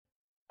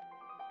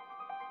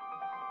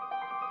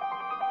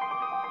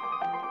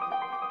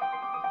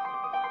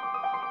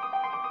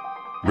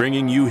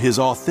bringing you his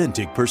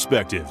authentic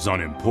perspectives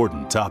on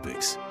important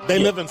topics. They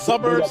live in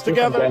suburbs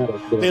together.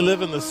 They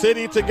live in the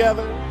city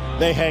together.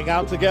 They hang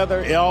out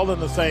together, all in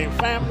the same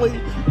family.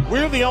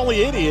 We're the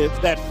only idiots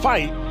that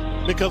fight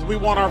because we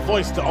want our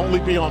voice to only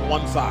be on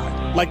one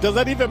side. Like, does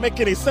that even make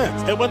any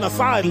sense? And when the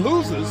side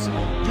loses,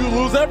 you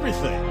lose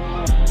everything.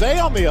 They,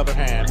 on the other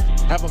hand,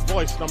 have a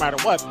voice no matter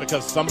what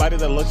because somebody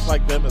that looks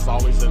like them is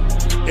always in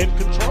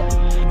control.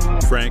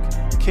 Frank,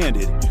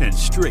 candid, and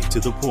straight to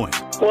the point.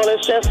 Well,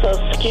 it's just a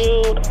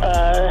skewed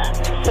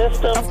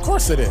system. Of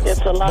course it is.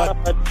 It's a lot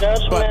of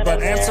judgment.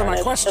 But answer my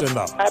question,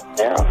 though.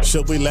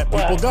 Should we let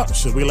people go?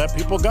 Should we let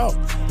people go?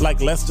 Like,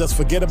 let's just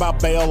forget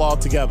about bail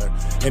altogether.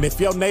 And if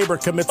your neighbor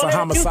commits a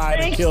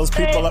homicide and kills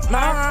people,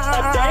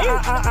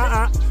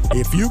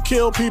 if you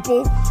kill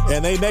people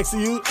and they next to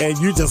you and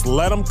you just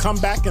let them come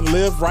back and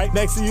live right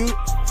next to you,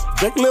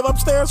 they can live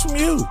upstairs from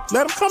you.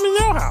 Let them come in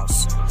your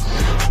house.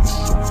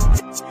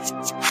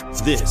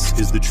 This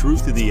is The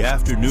Truth in the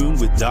Afternoon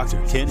with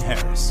Dr. Ken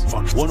Harris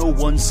on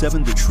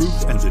 101.7 The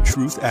Truth and The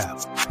Truth app.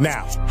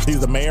 Now,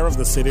 he's the mayor of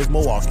the city of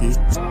Milwaukee.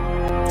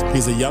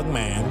 He's a young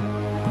man.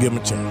 Give him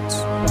a chance.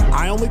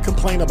 I only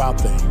complain about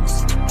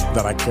things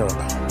that I care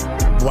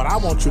about. What I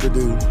want you to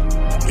do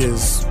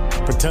is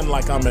pretend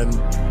like I'm in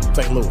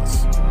St.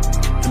 Louis.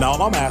 And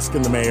all I'm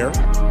asking the mayor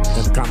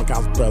and the Common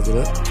Council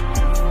president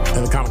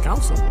and the Common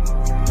Council,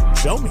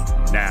 show me.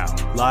 Now,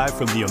 live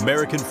from the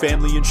American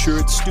Family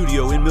Insurance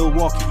Studio in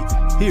Milwaukee,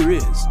 here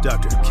is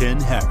Dr. Ken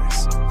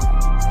Harris.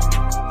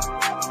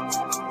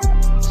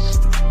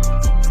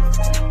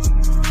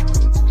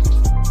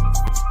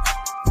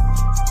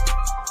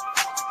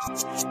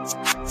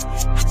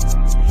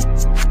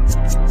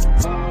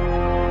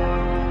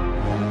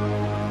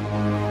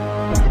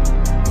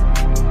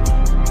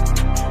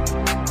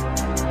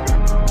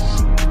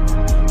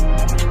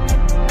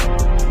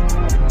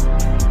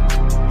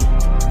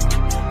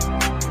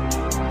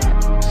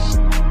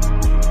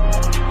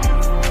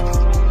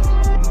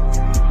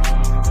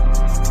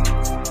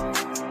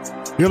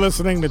 You're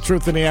listening to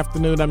Truth in the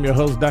Afternoon. I'm your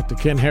host, Dr.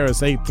 Ken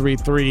Harris.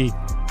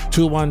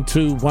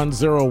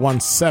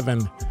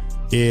 833-212-1017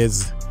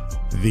 is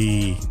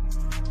the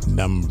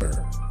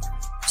number.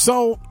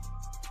 So,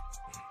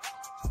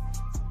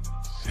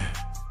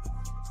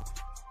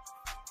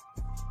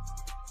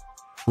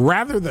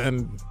 rather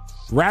than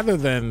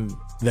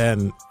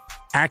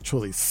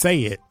actually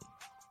say it,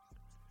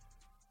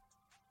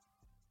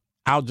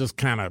 I'll just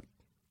kind of,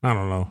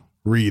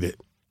 read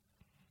it.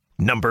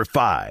 Number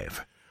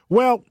 5.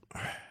 Well,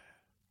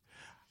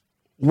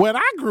 when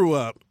I grew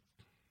up,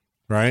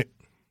 right,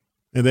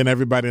 and then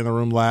everybody in the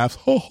room laughs,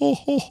 ho, ho,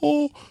 ho,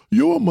 ho,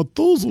 you and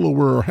Methuselah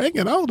were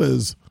hanging out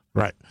as,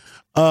 right.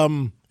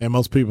 And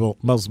most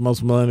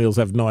millennials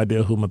have no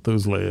idea who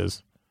Methuselah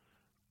is,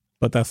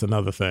 but that's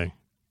another thing.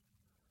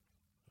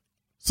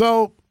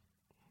 So,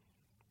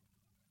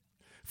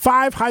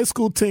 5 high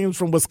school teams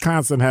from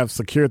Wisconsin have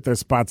secured their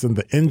spots in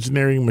the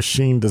Engineering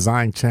Machine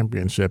Design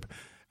Championship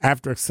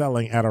after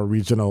excelling at a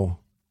regional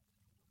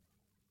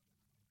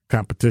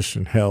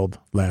competition held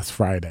last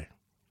Friday.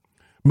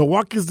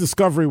 Milwaukee's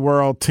Discovery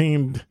World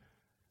teamed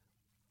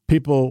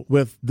people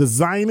with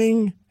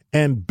designing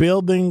and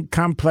building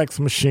complex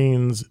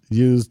machines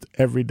used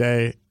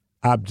everyday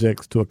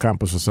objects to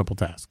accomplish a simple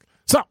task.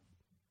 So,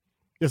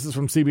 this is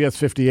from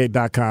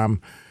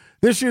CBS58.com.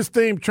 This year's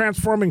theme,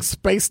 Transforming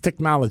Space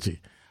Technology.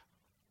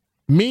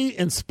 Me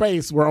in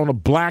space were on a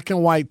black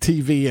and white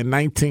TV in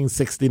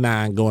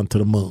 1969 going to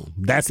the moon.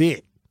 That's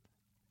it.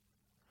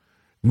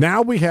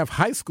 Now we have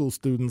high school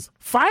students,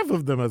 5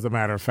 of them as a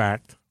matter of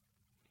fact,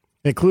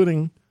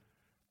 including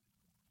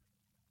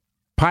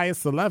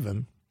Pius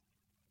XI,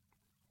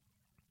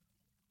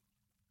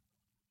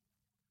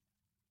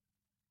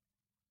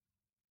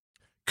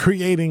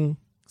 creating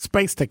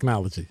space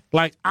technology.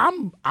 Like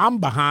I'm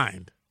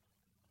behind.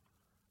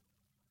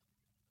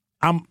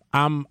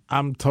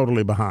 I'm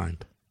totally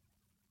behind.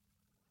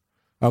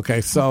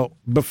 Okay, so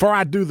before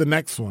I do the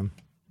next one,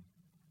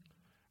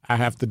 I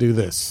have to do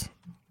this.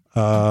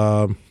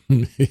 I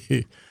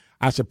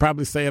should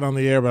probably say it on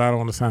the air, but I don't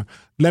want to sound.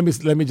 Let me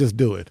just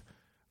do it.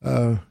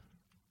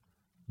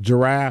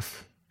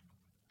 Giraffe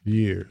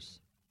years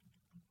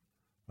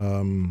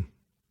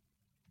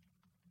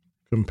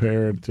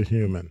compared to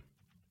human.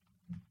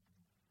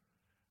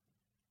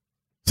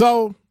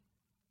 So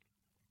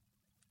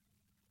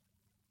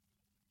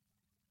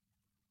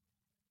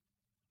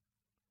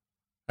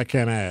I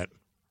can't add.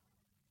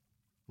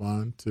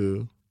 1,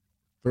 2,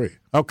 3.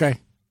 Okay.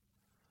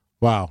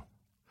 Wow.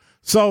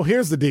 So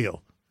here's the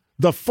deal.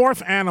 The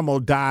 4th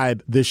animal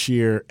died this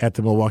year at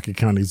the Milwaukee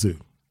County Zoo.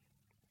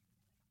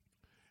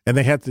 And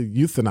they had to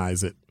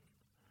euthanize it.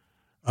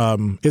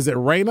 Is it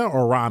Rana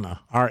or Rana?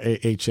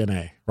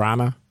 R-A-H-N-A.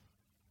 Rana?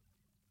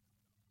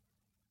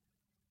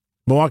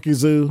 Milwaukee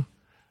Zoo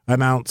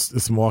announced,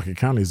 it's Milwaukee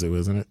County Zoo,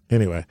 isn't it?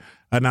 Anyway,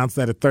 announced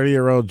that a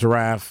 30-year-old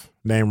giraffe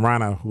named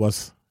Rana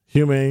was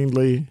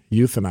humanely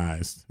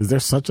euthanized. Is there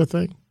such a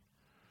thing?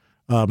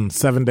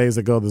 7 days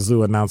ago, the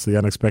zoo announced the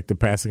unexpected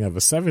passing of a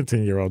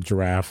 17-year-old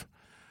giraffe,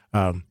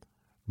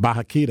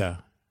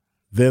 Bahakita,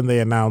 Then they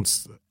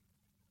announced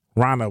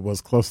Rana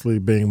was closely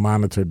being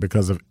monitored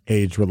because of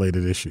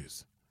age-related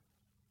issues.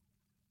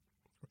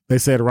 They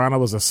said Rana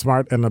was a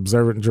smart and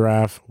observant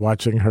giraffe.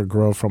 Watching her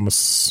grow from a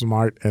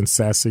smart and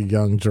sassy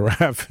young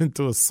giraffe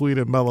into a sweet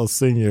and mellow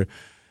senior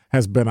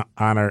has been an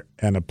honor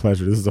and a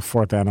pleasure. This is the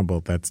fourth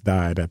animal that's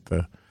died at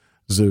the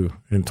zoo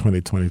in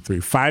 2023.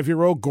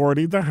 5-year-old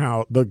Gordy the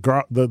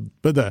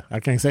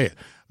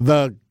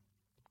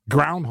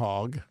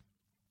groundhog,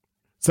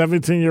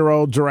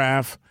 17-year-old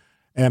giraffe,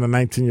 and a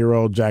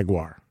 19-year-old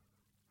jaguar.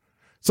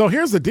 So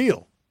here's the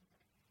deal.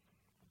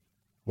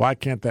 Why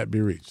can't that be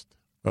reached?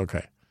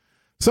 Okay.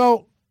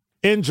 So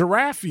in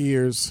giraffe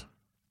years,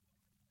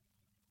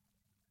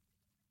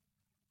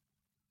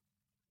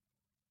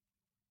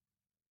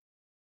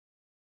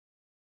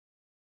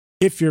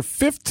 if you're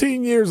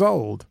 15 years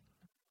old,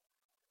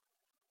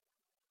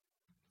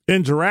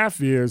 in giraffe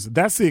years,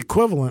 that's the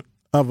equivalent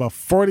of a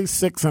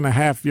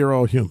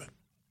 46-and-a-half-year-old human.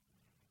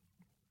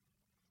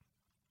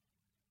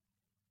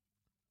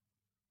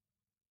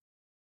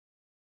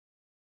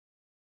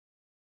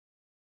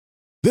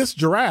 This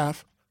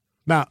giraffe,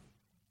 now,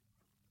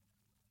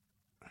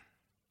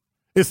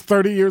 is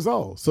 30 years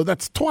old, so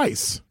that's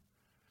twice.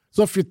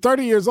 So if you're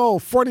 30 years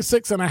old,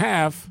 46 and a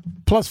half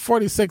plus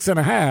 46 and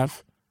a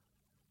half,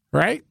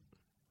 right?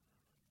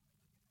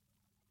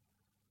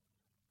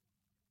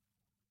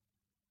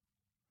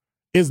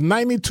 Is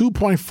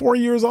 92.4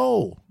 years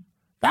old.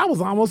 That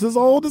was almost as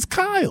old as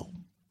Kyle.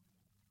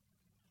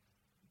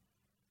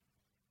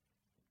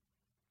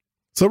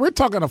 So we're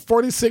talking a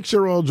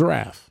 46-year-old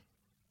giraffe.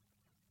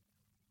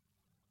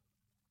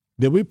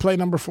 Did we play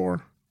number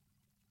 4?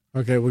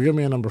 Okay, well, give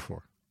me a number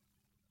 4.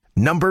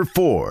 Number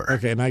 4.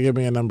 Okay, now give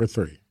me a number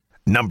 3.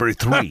 Number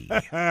 3.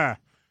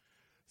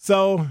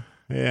 So,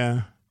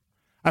 yeah.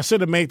 I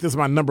should have made this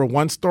my number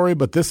 1 story,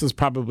 but this is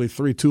probably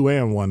 3, 2,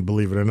 and 1,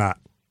 believe it or not.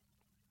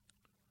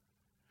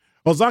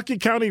 Milwaukee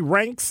County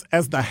ranks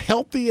as the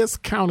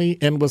healthiest county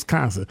in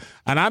Wisconsin.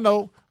 And I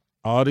know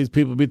all these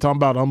people be talking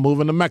about, I'm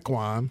moving to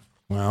Mequon.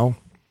 Well,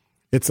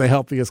 it's the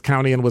healthiest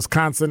county in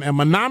Wisconsin, and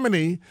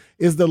Menominee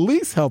is the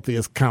least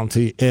healthiest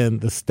county in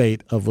the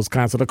state of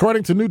Wisconsin.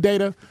 According to new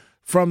data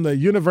from the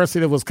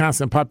University of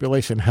Wisconsin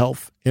Population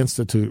Health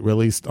Institute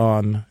released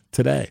on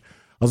today,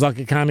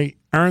 Milwaukee County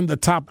earned the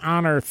top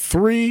honor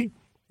 3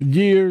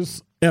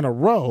 years in a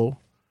row.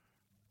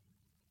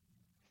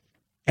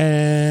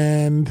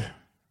 And,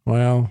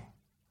 well,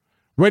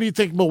 where do you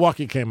think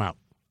Milwaukee came out?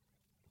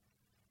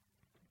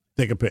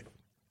 Take a pick.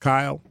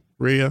 Kyle,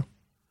 Rhea.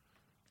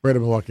 Where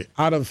did Milwaukee?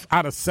 Out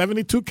of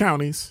 72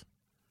 counties,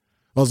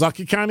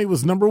 Milwaukee County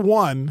was number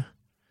 1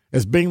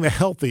 as being the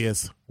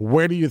healthiest.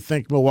 Where do you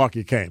think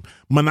Milwaukee came?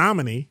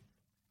 Menominee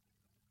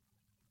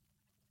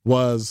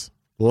was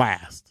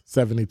last,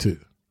 72.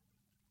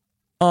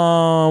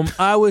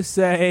 I would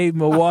say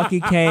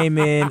Milwaukee came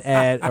in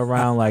at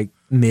around like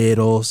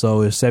middle,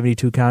 so it's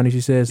 72 counties.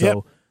 You said so. Yep.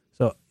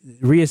 So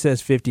Rhea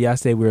says 50. I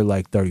say we're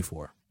like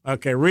 34.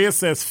 Okay, Rhea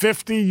says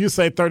 50. You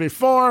say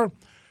 34.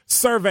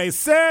 Survey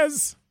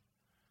says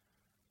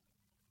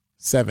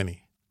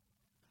 70.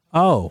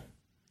 Oh,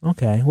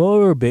 okay. Well,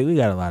 we're big. We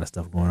got a lot of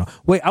stuff going on.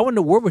 Wait, I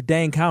wonder where was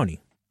Dane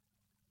County?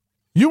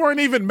 You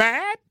weren't even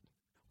mad?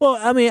 Well,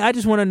 I mean, I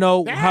just want to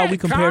know how we Dang,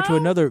 compare to Kyle.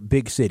 another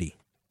big city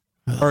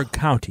or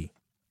county.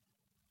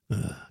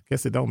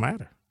 Guess it don't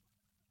matter.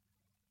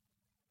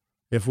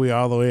 If we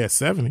all the way at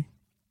 70.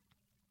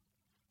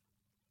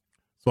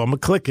 So I'm going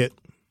to click it,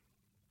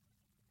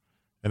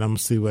 and I'm going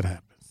to see what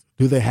happens.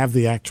 Do they have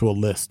the actual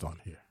list on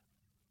here?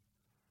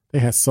 They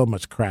have so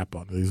much crap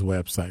on these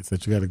websites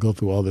that you got to go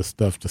through all this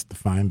stuff just to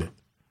find it.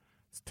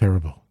 It's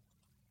terrible.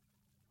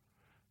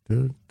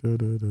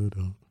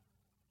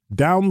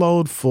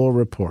 Download full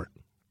report.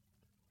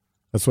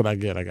 That's what I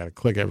get. I got to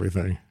click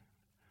everything.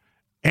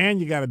 And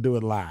you got to do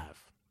it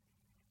live.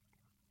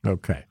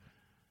 Okay.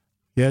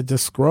 Yeah,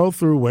 just scroll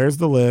through. Where's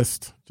the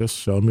list? Just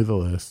show me the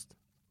list.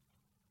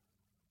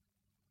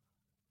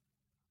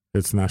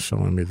 It's not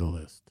showing me the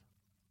list.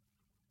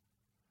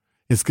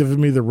 It's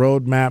giving me the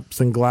road maps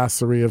and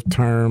glossary of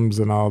terms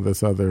and all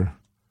this other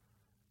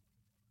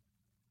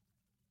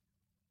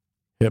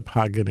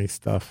hip-hogany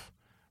stuff.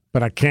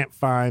 But I can't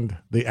find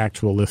the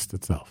actual list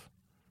itself.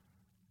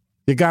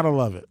 You got to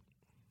love it.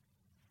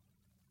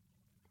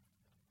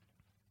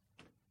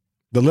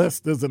 The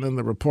list isn't in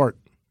the report.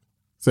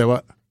 Say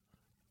what?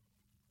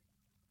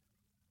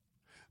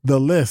 The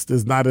list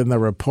is not in the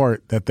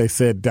report that they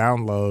said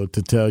download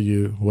to tell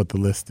you what the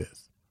list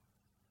is.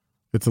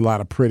 It's a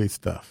lot of pretty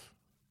stuff.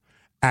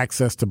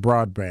 Access to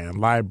broadband,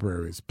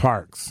 libraries,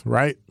 parks,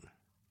 right?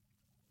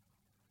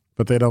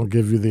 But they don't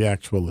give you the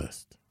actual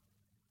list.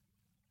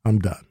 I'm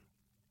done.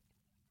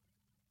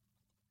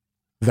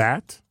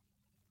 That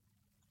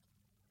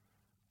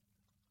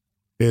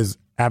is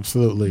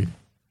absolutely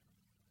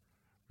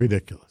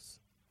ridiculous.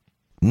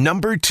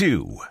 Number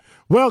 2.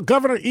 Well,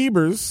 Governor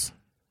Evers,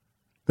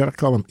 did I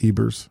call him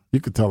Evers? You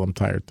could tell I'm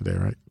tired today,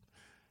 right?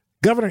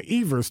 Governor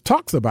Evers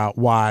talks about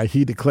why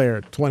he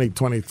declared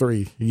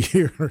 2023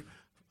 year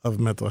of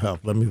mental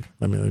health. Let me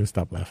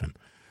stop laughing.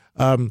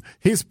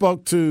 He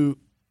spoke to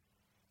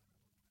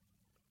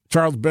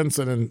Charles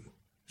Benson and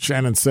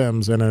Shannon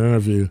Sims in an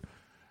interview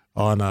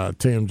on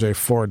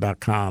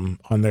TMJ4.com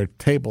on their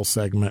table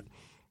segment.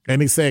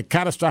 And he said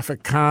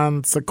catastrophic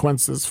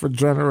consequences for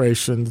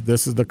generations.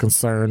 This is the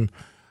concern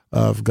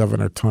of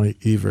Governor Tony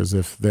Evers.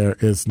 If there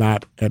is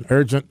not an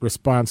urgent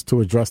response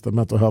to address the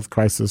mental health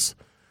crisis,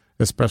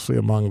 especially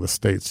among the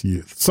state's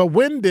youth. So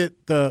when did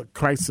the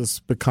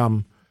crisis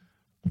become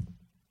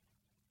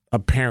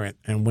apparent,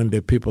 and when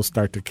did people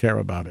start to care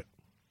about it?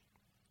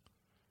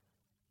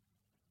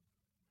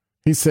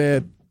 He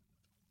said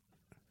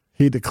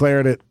he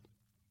declared it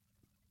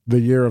the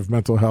year of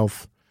mental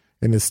health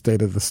in his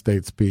State of the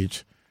State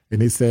speech.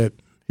 And he said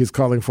he's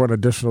calling for an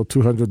additional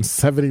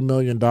 $270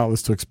 million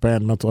to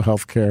expand mental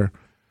health care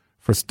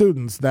for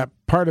students. That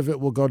part of it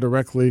will go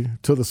directly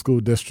to the school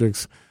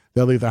districts.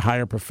 They'll either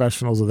hire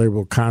professionals or they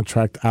will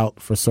contract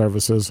out for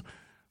services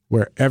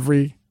where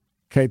every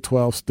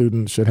K-12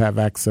 student should have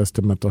access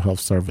to mental health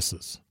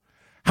services.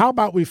 How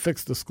about we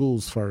fix the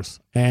schools first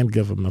and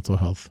give them mental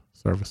health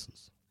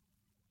services?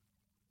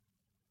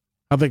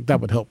 I think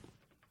that would help.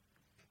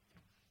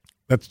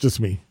 That's just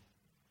me.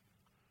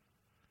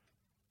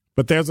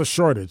 But there's a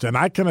shortage, and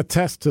I can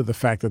attest to the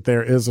fact that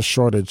there is a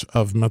shortage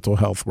of mental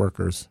health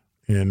workers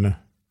in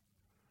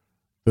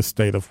the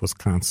state of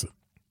Wisconsin.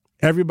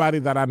 Everybody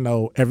that I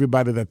know,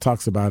 everybody that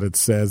talks about it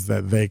says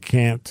that they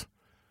can't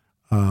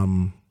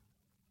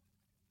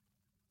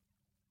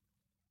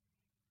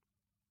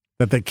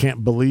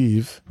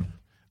believe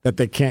that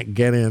they can't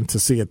get in to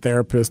see a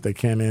therapist. They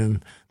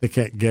can't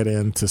get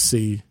in to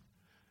see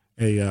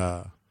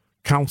a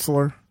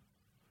counselor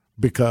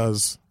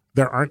because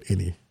there aren't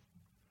any.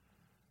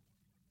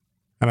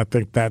 And I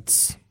think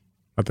that's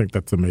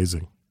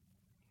amazing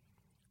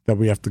that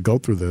we have to go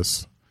through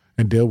this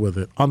and deal with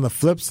it. On the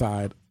flip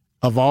side,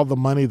 of all the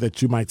money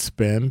that you might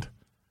spend,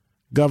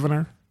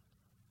 Governor,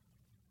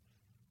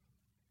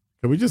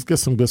 can we just get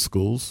some good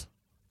schools?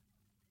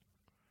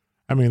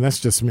 I mean, that's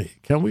just me.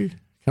 Can we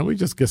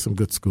just get some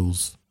good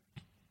schools?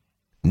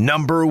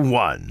 Number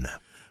 1.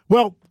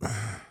 Well,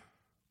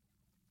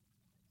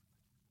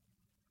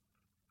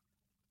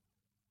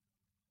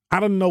 I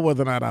don't know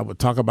whether or not I would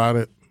talk about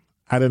it.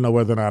 I didn't know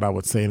whether or not I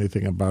would say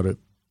anything about it.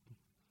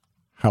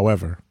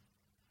 However,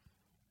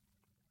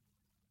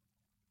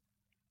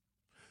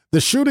 the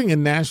shooting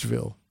in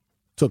Nashville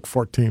took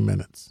 14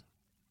 minutes.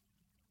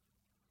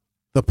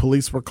 The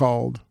police were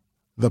called.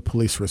 The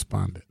police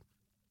responded.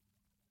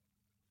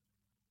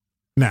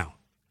 Now,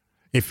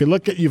 if you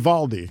look at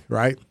Uvalde,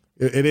 right?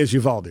 It is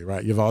Uvalde,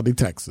 right? Uvalde,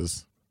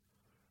 Texas.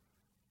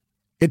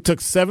 It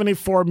took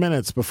 74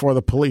 minutes before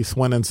the police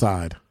went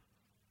inside.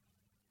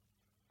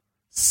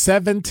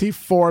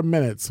 74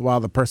 minutes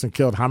while the person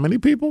killed how many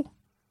people?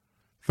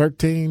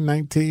 13,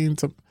 19.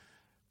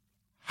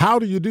 How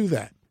do you do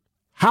that?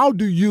 How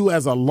do you,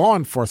 as a law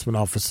enforcement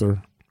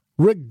officer,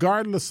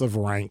 regardless of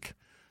rank,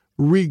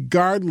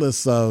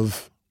 regardless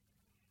of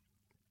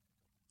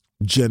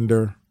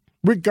gender,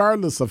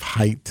 regardless of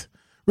height,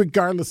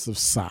 regardless of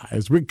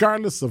size,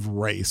 regardless of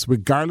race,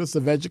 regardless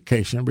of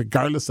education,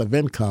 regardless of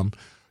income,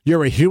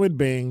 you're a human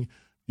being,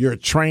 you're a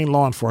trained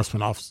law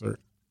enforcement officer,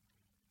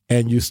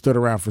 and you stood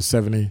around for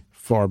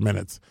 74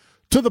 minutes,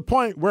 to the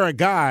point where a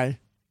guy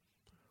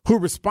who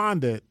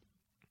responded,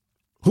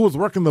 who was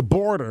working the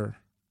border,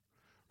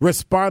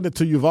 responded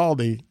to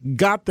Uvalde,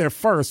 got there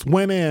first,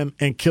 went in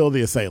and killed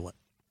the assailant.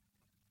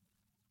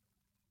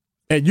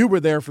 And you were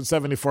there for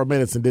 74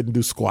 minutes and didn't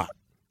do squat.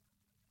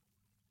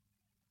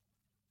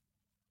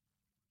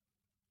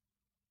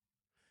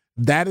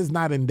 That is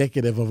not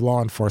indicative of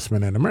law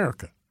enforcement in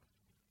America.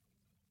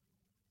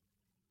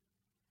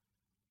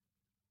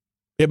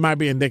 It might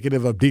be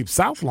indicative of Deep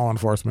South law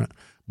enforcement,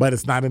 but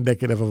it's not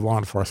indicative of law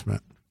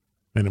enforcement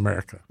in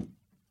America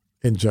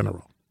in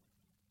general.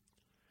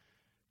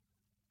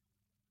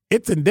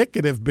 It's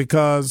indicative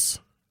because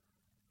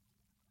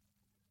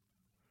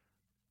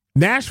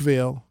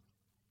Nashville,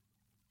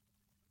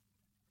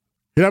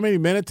 you know how many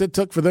minutes it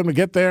took for them to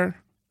get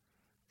there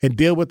and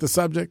deal with the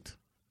subject?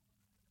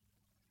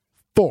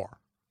 4.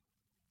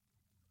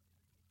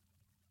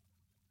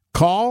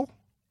 Call,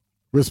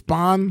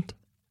 respond,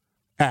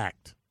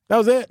 act. That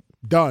was it.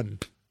 Done.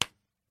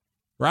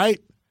 Right?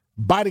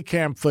 Body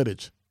cam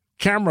footage,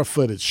 camera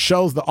footage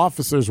shows the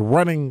officers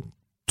running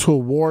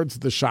towards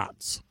the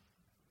shots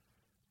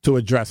to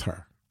address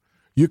her.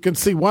 You can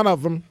see one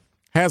of them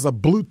has a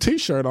blue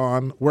T-shirt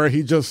on where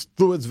he just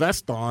threw his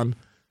vest on,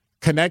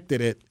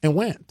 connected it, and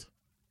went.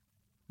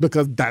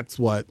 Because that's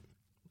what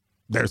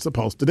they're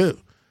supposed to do.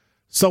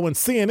 So when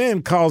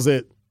CNN calls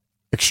it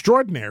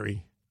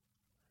extraordinary,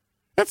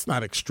 that's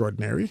not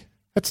extraordinary.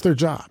 That's their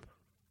job.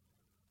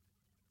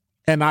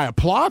 And I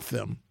applaud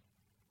them.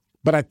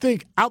 But I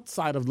think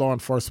outside of law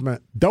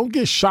enforcement, don't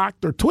get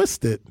shocked or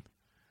twisted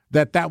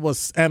that that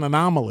was an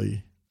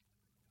anomaly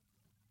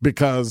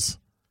because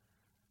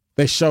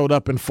they showed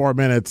up in 4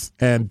 minutes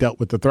and dealt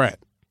with the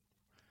threat.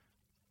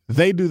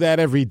 They do that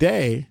every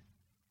day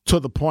to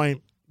the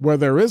point where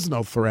there is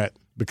no threat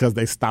because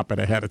they stop it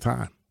ahead of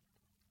time.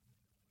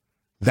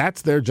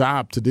 That's their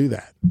job to do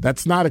that.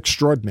 That's not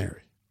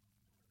extraordinary.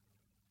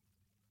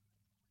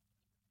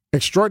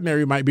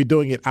 Extraordinary might be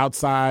doing it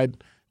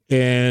outside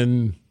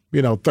in,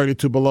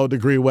 32 below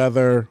degree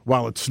weather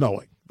while it's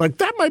snowing. Like,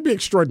 that might be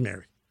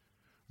extraordinary.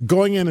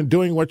 Going in and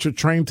doing what you're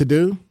trained to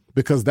do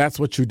because that's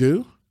what you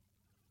do,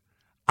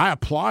 I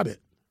applaud it.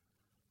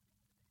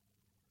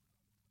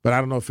 But I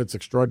don't know if it's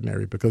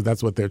extraordinary because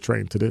that's what they're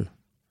trained to do.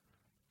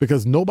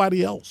 Because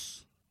nobody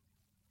else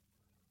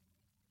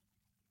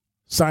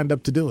signed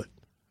up to do it.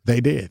 They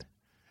did.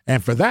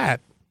 And for that,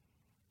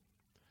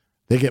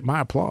 they get my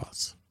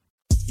applause.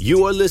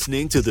 You are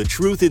listening to The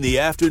Truth in the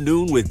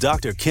Afternoon with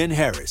Dr. Ken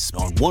Harris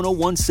on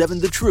 1017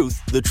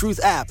 The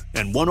Truth app,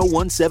 and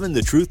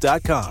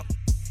 1017thetruth.com.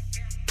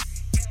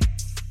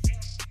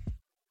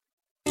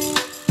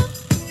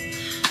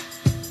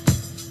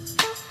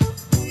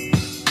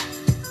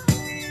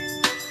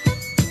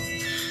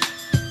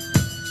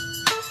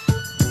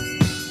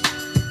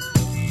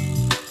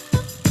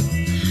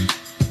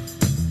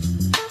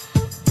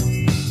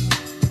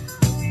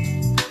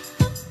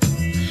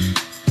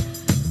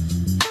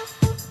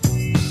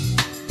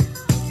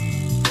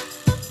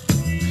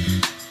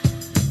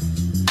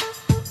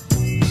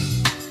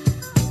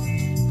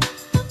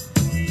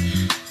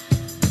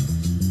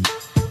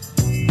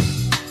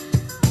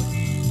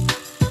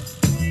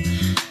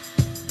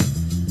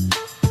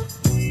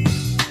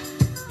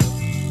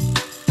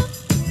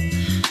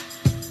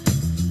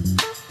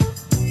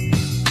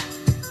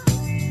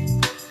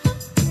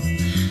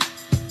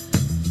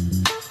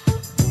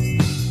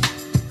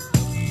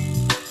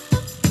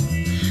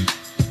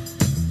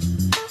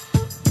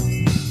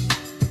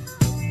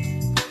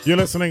 You're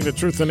listening to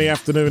Truth in the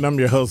Afternoon. I'm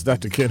your host,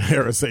 Dr. Ken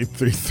Harris,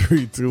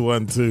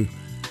 833-212.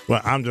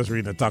 Well, I'm just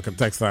reading the talking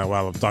text line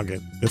while I'm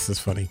talking. This is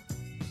funny.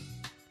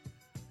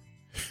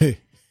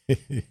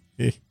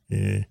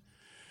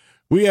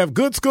 We have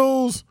good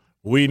schools.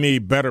 We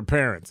need better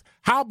parents.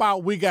 How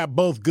about we got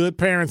both good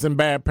parents and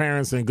bad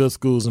parents and good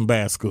schools and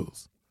bad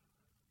schools?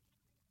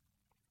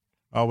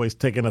 Always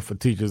taking up for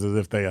teachers as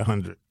if they're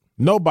 100.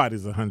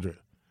 Nobody's 100.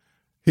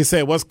 He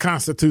said, what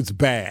constitutes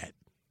bad?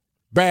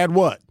 Bad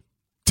what?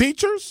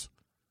 Teachers?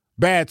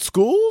 Bad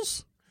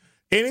schools?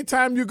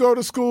 Anytime you go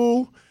to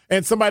school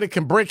and somebody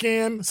can break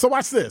in. So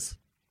watch this.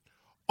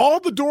 All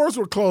the doors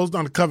were closed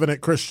on the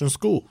Covenant Christian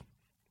School.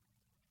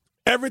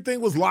 Everything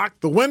was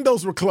locked. The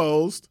windows were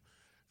closed.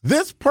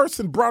 This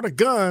person brought a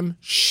gun,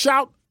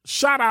 shot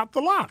out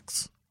the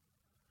locks.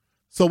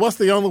 So what's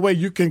the only way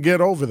you can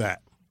get over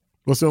that?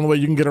 What's the only way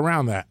you can get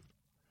around that?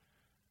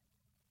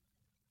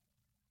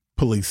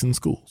 Police in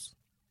schools.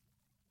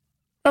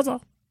 That's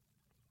all.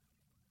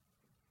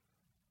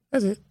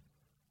 That's it.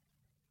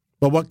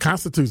 But what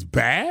constitutes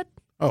bad?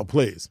 Oh,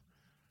 please.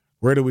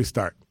 Where do we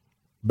start?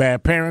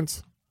 Bad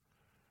parents,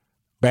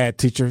 bad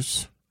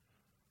teachers.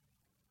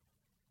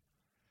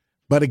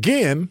 But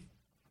again,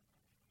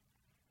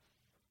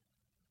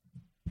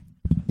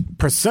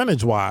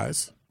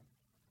 percentage-wise,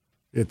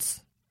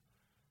 it's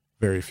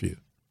very few.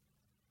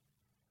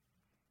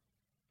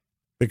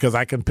 Because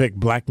I can pick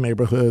black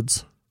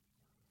neighborhoods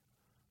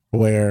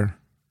where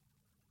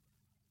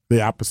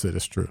the opposite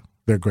is true.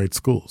 They're great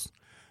schools.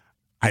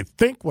 I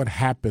think what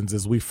happens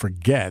is we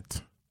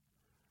forget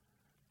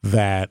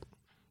that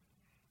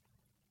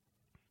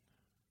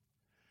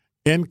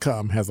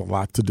income has a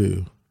lot to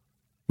do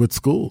with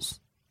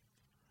schools.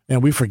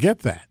 And we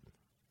forget that.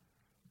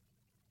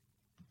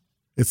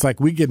 It's like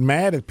we get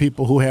mad at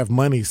people who have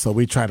money, so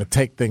we try to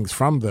take things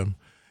from them,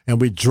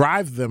 and we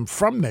drive them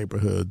from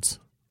neighborhoods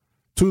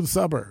to the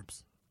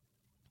suburbs.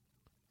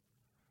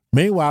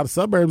 Meanwhile, the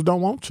suburbs don't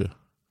want you.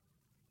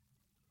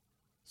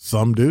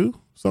 Some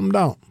do, some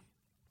don't.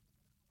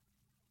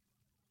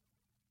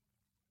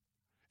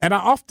 And I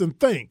often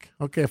think,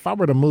 okay, if I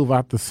were to move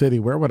out the city,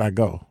 where would I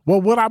go? Well,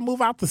 would I move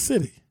out the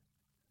city?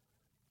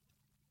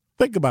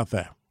 Think about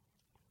that.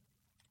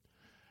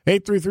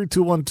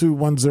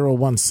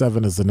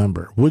 833-212-1017 is the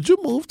number. Would you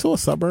move to a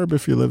suburb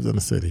if you lived in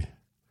a city?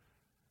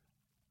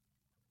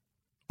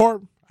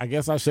 Or I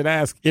guess I should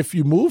ask, if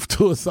you moved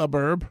to a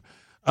suburb,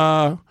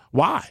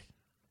 why?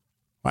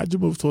 Why'd you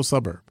move to a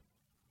suburb?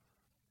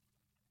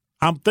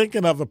 I'm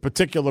thinking of a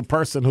particular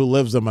person who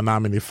lives in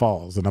Menominee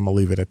Falls, and I'm going to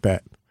leave it at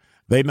that.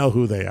 They know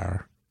who they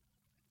are.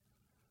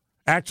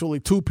 Actually,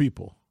 two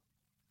people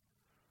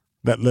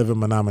that live in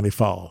Menominee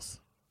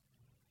Falls.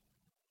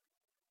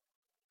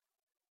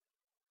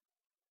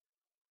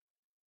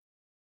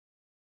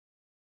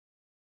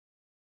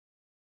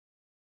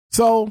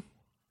 So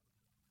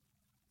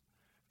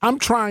I'm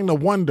trying to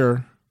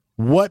wonder,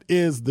 what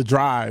is the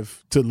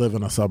drive to live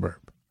in a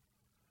suburb?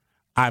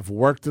 I've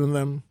worked in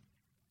them.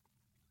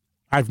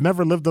 I've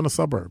never lived in a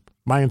suburb.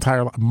 My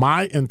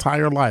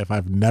entire life,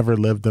 I've never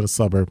lived in a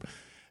suburb.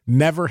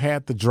 Never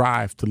had the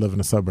drive to live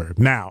in a suburb.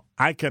 Now,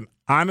 I can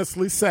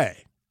honestly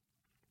say,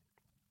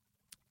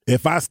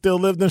 if I still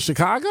lived in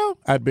Chicago,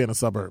 I'd be in a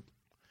suburb.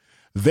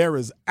 There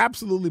is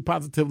absolutely,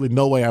 positively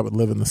no way I would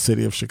live in the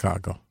city of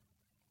Chicago.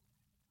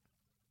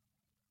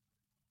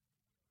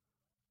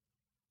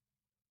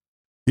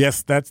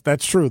 Yes,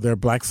 that's true. There are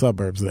black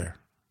suburbs there.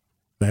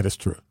 That is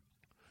true.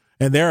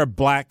 And there are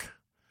black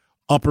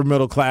upper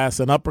middle class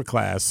and upper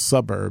class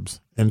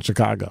suburbs in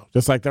Chicago,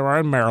 just like there are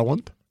in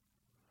Maryland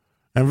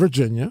and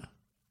Virginia.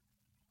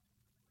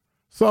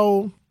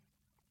 So,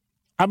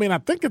 I mean, I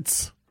think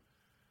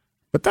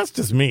but that's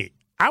just me.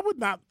 I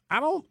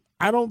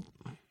don't,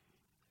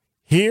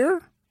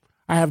 here,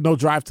 I have no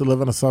drive to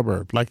live in a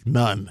suburb, like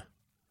none,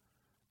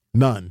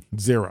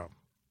 zero.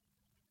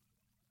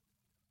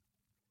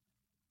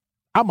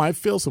 I might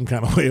feel some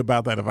kind of way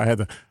about that if I had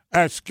to,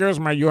 excuse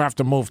me, you have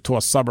to move to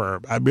a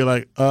suburb. I'd be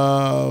like,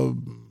 so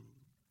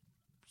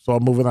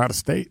I'm moving out of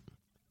state?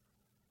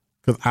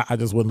 Because I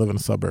just wouldn't live in a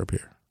suburb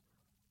here.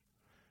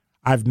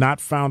 I've not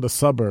found a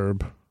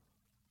suburb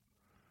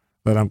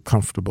that I'm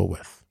comfortable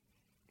with.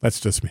 That's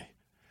just me.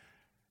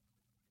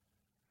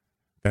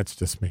 I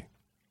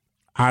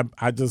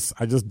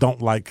just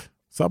don't like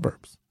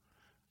suburbs.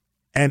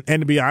 And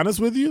to be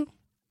honest with you,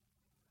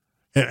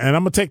 and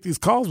I'm gonna take these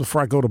calls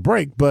before I go to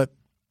break, but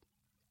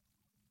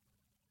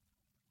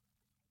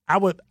I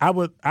would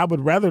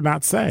rather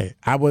not say.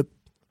 I want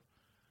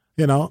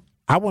to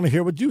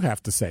hear what you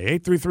have to say.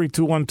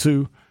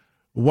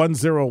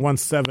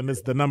 833-212-1017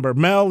 is the number.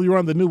 Mel, you're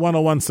on the new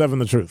 1017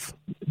 The Truth.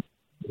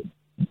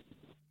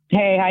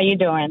 Hey, how you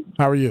doing?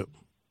 How are you?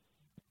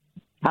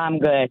 I'm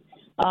good.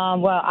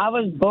 Well, I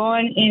was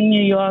born in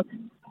New York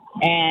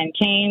and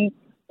came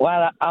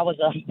while I was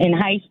in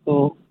high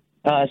school,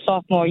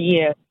 sophomore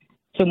year,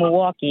 to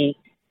Milwaukee.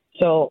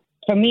 So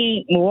for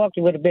me,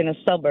 Milwaukee would have been a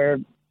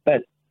suburb,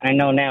 but I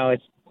know now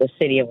it's the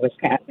city of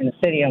Wisconsin,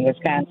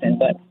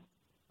 but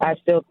I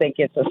still think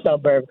it's a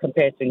suburb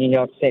compared to New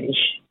York City.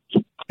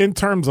 In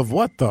terms of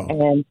what, though?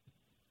 And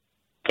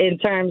in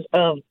terms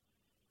of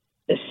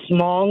the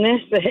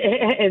smallness,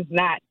 is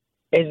not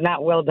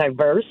well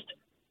diverse.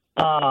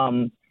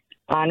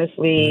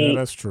 Honestly, yeah,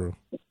 that's true.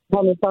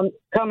 Coming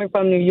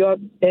from New York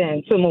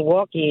and to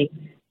Milwaukee,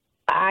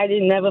 I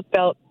never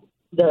felt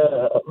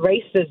the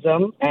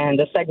racism and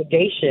the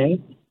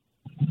segregation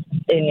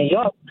in New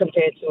York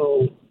compared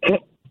to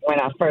when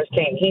I first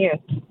came here,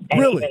 and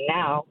really? even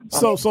now.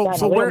 So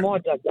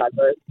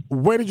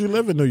where did you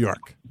live in New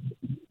York?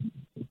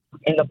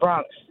 In the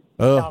Bronx,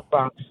 South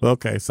Bronx.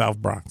 Okay, South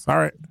Bronx. All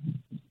right.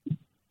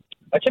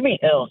 What you mean,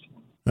 ill?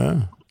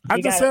 I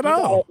just said,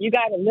 You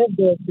got to live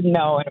there to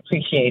know and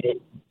appreciate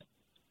it.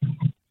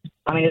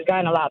 I mean, it's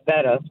gotten a lot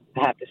better,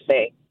 I have to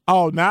say.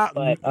 Oh, now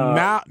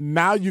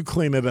you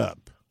clean it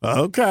up.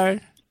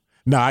 Okay.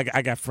 No,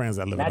 I got friends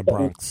that live in the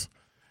Bronx,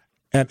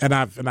 and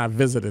I've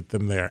visited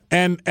them there.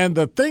 And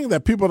the thing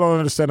that people don't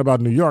understand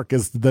about New York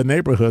is the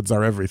neighborhoods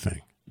are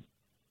everything.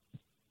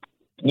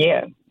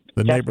 Yeah.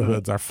 The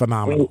neighborhoods are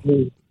phenomenal.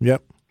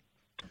 Yep.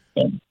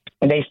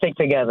 And they stick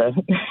together.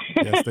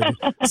 Yes, they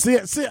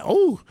do. See.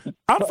 Oh,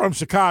 I'm from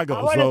Chicago,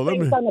 I want so to say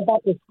something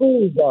about the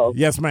schools, though.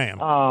 Yes, ma'am.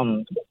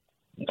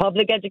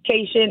 Public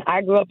education.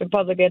 I grew up in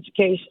public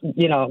education.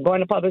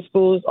 Going to public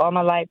schools all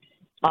my life.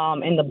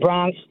 In the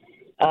Bronx,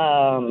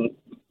 I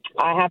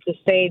have to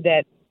say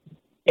that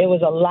it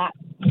was a lot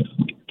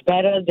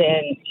better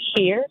than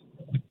here.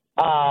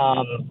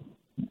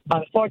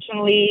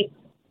 Unfortunately,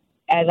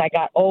 as I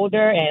got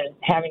older and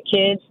having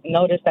kids,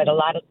 noticed that a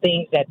lot of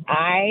things that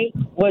I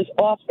was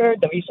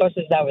offered, the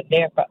resources that were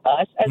there for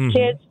us as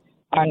kids,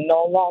 are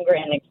no longer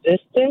in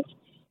existence.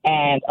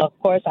 And, of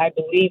course, I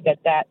believe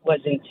that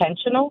was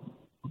intentional.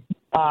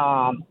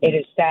 It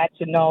is sad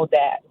to know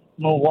that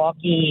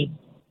Milwaukee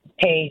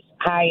pays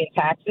high in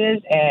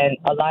taxes, and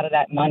a lot of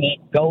that money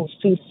goes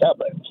to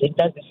suburbs. It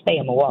doesn't stay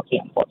in Milwaukee,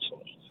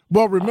 unfortunately.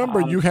 Well, remember,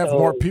 you have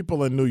more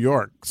people in New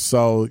York,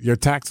 so your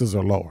taxes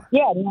are lower.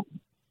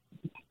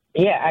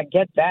 Yeah, I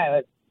get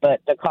that,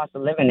 but the cost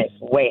of living is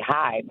way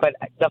high. But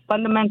the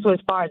fundamental as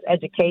far as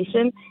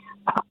education,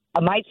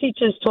 my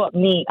teachers taught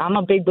me, I'm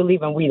a big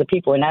believer in we the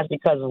people, and that's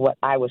because of what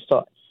I was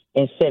taught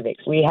in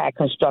civics. We had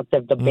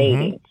constructive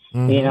debating,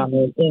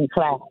 in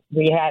class.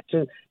 We had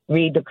to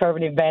read the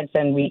current events,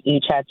 and we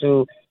each had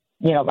to,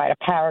 write a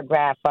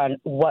paragraph on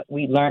what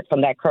we learned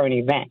from that current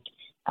event.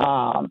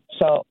 And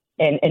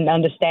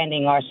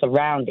understanding our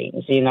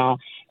surroundings,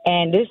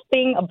 And this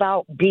thing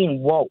about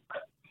being woke,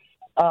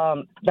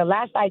 the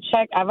last I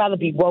checked, I'd rather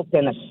be woke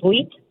than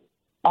asleep.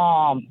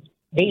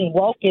 Being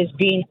woke is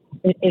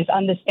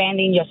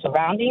understanding your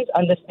surroundings,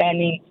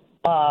 understanding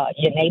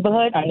your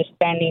neighborhood,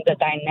 understanding the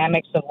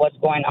dynamics of what's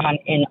going on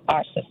in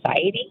our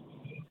society,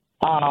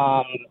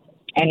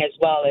 and as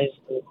well as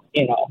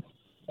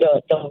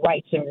the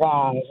rights and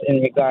wrongs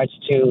in regards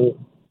to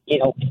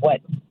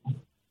what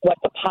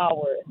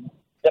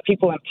the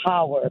people in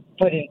power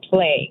put in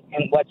play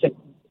and what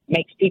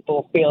makes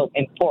people feel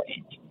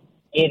important.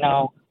 And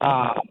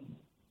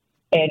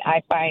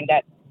I find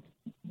that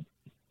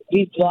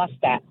we've lost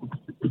that.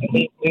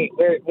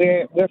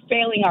 We're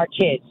failing our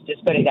kids.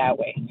 Just put it that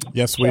way.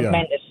 Yes, we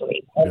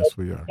tremendously. are. Yes,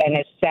 we are. And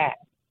it's sad.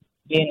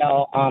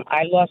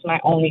 I lost my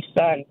only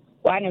son.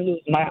 Well, I didn't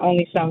lose. My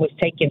only son was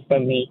taken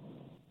from me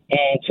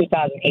in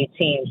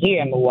 2018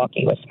 here in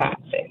Milwaukee,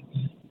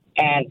 Wisconsin.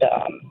 And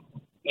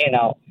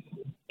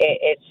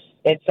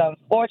it's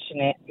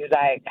unfortunate because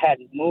I had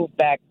moved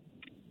back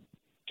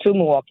to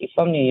Milwaukee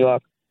from New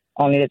York,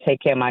 only to take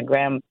care of my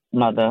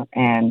grandmother,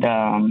 and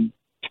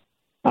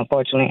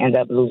unfortunately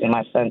ended up losing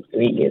my son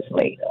 3 years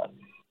later.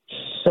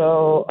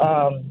 So,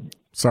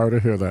 sorry to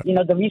hear that.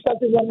 The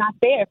resources are not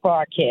there for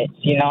our kids,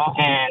 and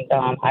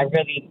I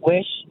really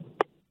wish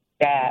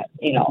that,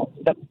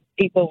 the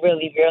people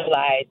really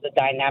realize the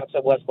dynamics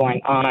of what's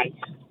going on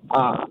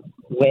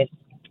with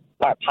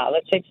our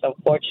politics.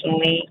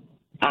 Unfortunately,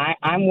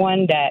 I'm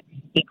one that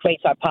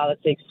equates our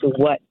politics to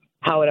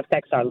how it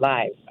affects our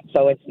lives.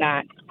 So it's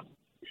not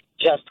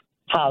just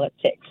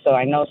politics. So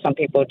I know some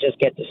people just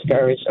get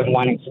discouraged and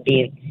wanting to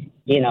be,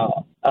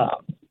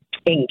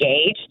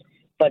 engaged.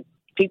 But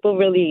people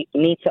really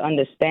need to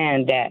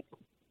understand that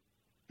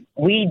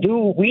we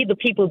the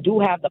people do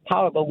have the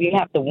power, but we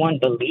have to, one,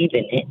 believe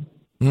in it,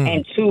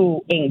 and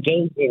two,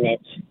 engage in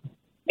it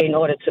in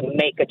order to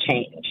make a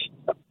change.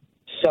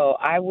 So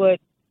I would,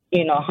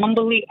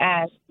 humbly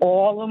ask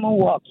all of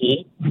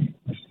Milwaukee,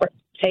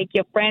 take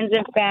your friends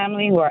and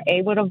family who are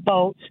able to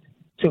vote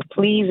to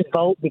please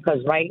vote, because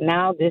right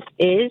now this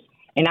is,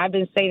 and I've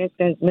been saying it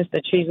since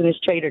Mr. Treasonous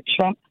Traitor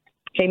Trump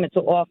came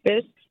into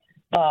office,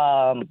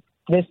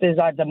 this is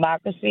our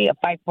democracy, a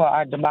fight for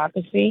our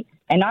democracy.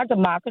 And our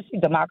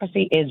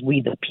democracy is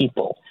we the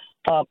people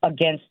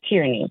against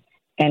tyranny.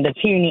 And the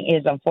tyranny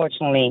is,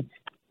 unfortunately,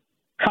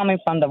 coming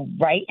from the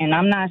right. And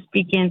I'm not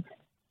speaking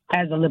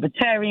as a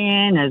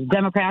libertarian, as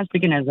Democrat, I'm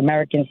speaking as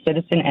American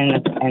citizen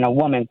and a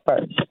woman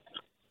first.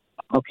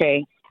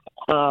 Okay?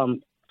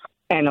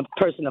 And a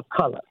person of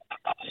color.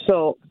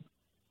 So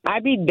I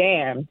be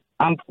damned,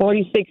 I'm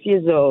 46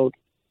 years old,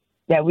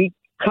 that we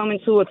come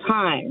into a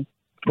time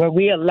where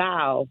we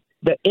allow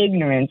the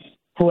ignorance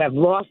who have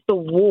lost the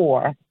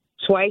war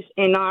twice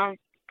in our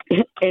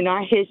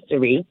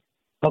history,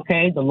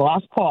 okay, the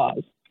lost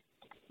cause,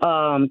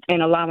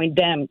 and allowing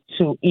them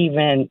to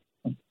even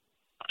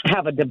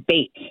have a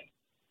debate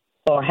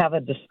or have a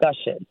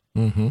discussion.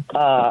 Mm-hmm.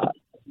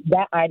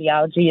 That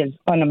ideology is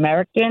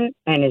un-American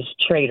and is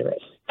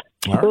traitorous.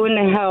 Right. Who in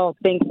the hell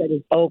thinks that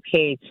it's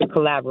okay to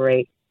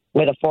collaborate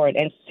with a foreign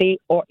entity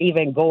or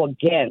even go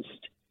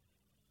against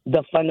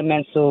the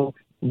fundamental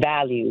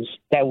values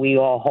that we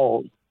all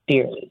hold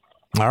dearly?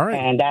 All right.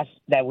 And that's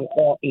that we're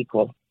all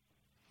equal.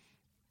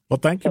 Well,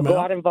 thank you, so ma'am. Go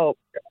out and vote.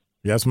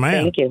 Yes,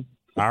 ma'am. Thank you.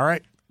 All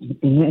right.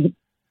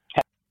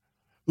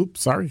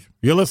 Oops, sorry.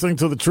 You're listening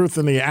to The Truth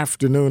in the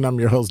Afternoon. I'm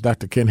your host,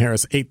 Dr. Ken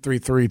Harris.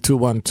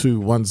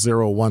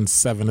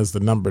 833-212-1017 is the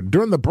number.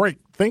 During the break,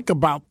 think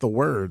about the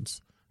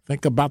words.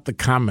 Think about the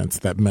comments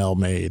that Mel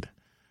made.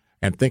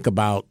 And think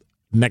about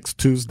next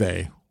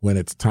Tuesday when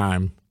it's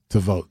time to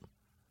vote.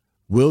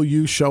 Will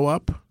you show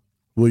up?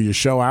 Will you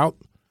show out?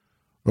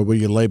 Or will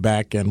you lay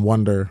back and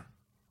wonder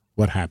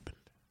what happened?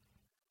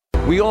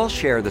 We all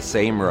share the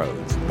same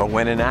roads, but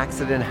when an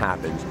accident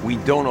happens, we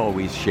don't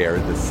always share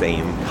the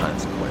same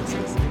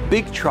consequences.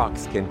 Big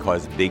trucks can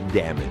cause big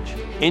damage.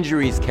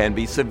 Injuries can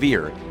be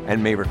severe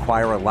and may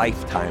require a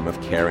lifetime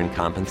of care and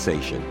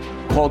compensation.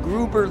 Call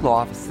Gruber Law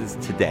Offices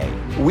today.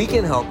 We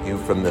can help you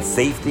from the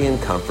safety and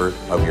comfort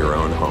of your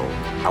own home.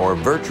 Our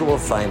virtual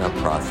sign-up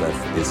process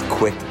is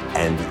quick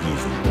and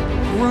easy.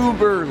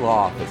 Gruber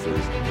Law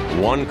Offices.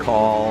 One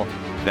call,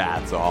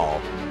 that's all.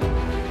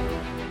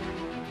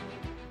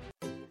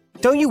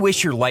 Don't you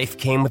wish your life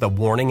came with a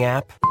warning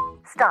app?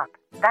 Stop.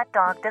 That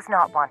dog does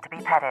not want to be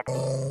petted.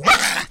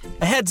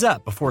 A heads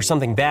up before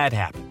something bad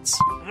happens.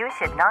 You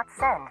should not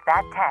send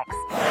that text.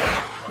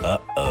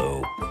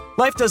 Uh-oh.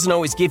 Life doesn't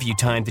always give you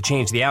time to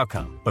change the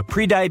outcome, but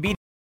prediabetes...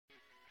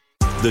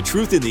 The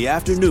Truth in the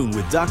Afternoon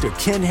with Dr.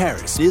 Ken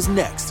Harris is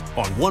next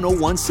on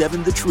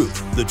 1017 The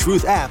Truth, The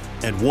Truth app,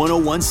 and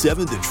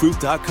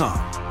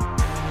 1017thetruth.com.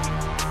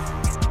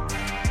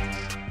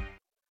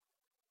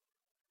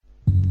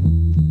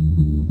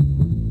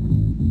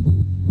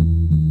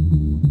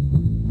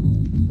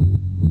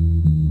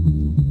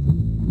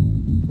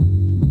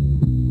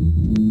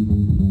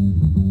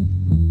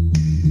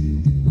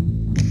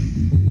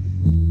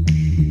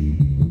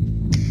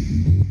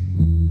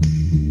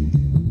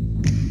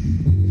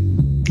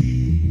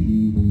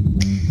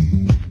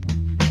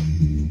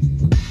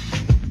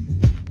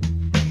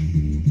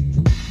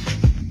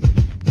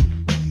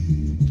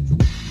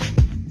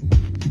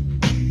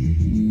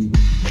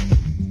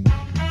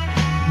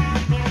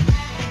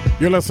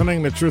 You're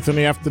listening to Truth in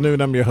the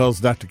Afternoon. I'm your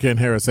host, Dr. Ken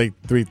Harris.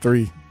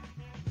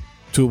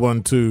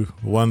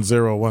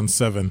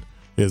 833-212-1017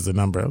 is the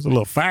number. I was a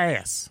little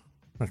fast.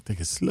 I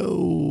take it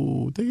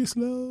slow. Take it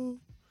slow.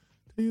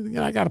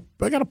 I got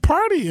a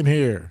party in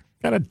here.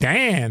 Got to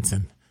dance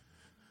and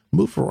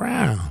move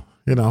around.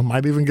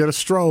 Might even get a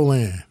stroll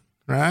in,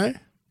 right?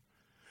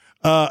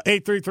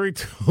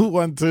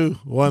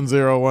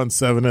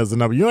 833-212-1017 is the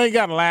number. You ain't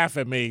got to laugh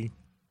at me.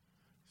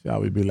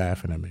 Shall we be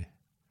laughing at me?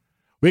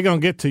 We're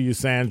going to get to you,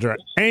 Sandra.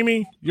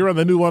 Amy, you're on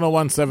the new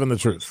 1017 The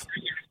Truth.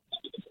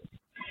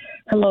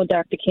 Hello,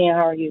 Dr. Ken.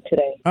 How are you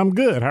today? I'm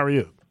good. How are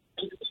you?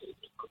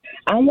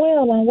 I'm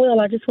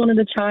well. I just wanted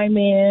to chime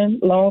in.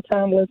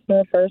 Long-time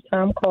listener,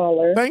 first-time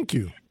caller. Thank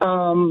you.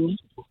 In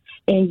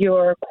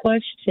your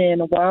question,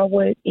 why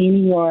would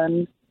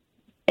anyone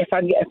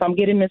if I'm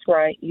getting this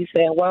right, you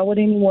said, why would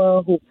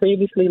anyone who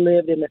previously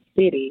lived in the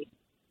city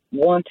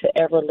want to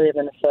ever live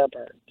in the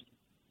suburbs?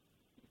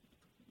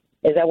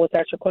 Is that what's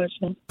your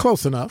question?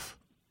 Close enough.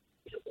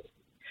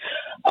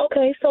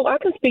 Okay, so I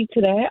can speak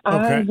to that.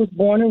 Okay. I was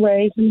born and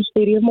raised in the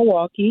city of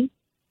Milwaukee.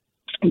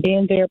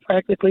 Been there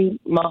practically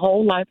my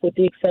whole life with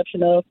the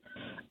exception of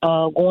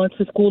going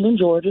to school in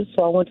Georgia.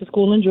 So I went to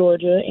school in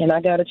Georgia, and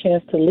I got a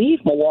chance to leave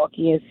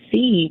Milwaukee and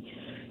see,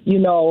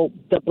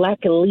 the black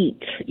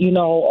elite,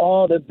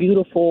 all the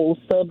beautiful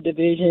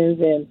subdivisions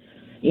and,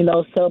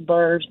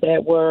 suburbs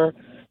that were,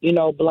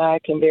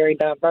 black and very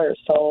diverse.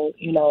 So,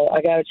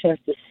 I got a chance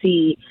to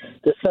see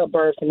the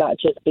suburbs and not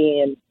just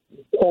being,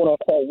 quote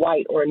unquote,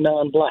 white or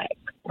non-black,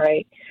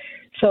 right?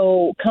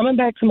 So coming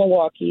back to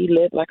Milwaukee,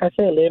 like I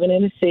said, living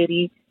in the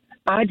city,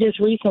 I just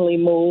recently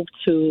moved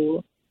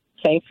to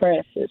St.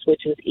 Francis,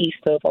 which is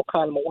east of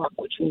Oconomowoc,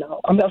 which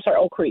I'm sorry,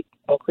 Oak Creek,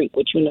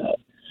 which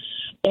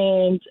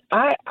And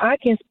I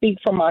can speak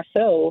for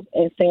myself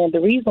and saying the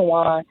reason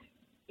why,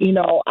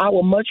 I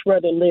would much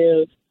rather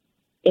live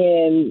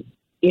in,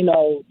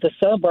 the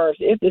suburbs,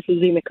 if this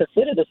is even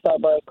considered a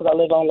suburb, because I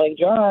live on Lake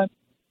Drive,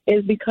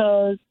 is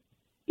because,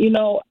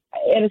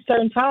 at a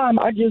certain time,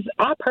 I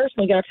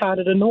personally got tired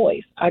of the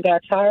noise. I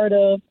got tired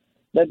of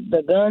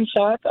the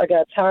gunshots. I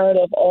got tired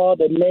of all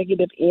the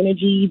negative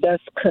energy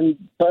that's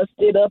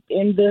combusted up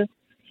in the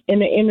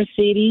inner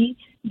city.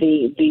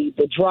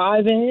 The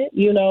driving,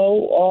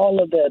 all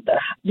of the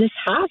just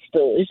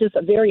hostile. It's just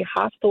a very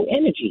hostile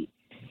energy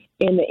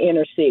in the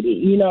inner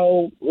city.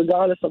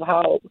 Regardless of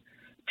how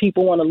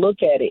people want to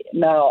look at it.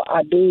 Now,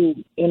 I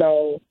did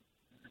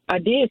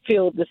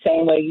feel the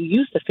same way you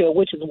used to feel,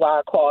 which is why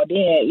I called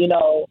in.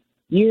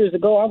 Years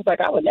ago, I was like,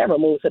 I would never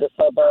move to the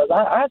suburbs.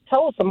 I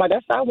told somebody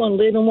I wouldn't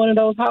live in one of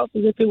those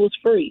houses if it was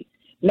free.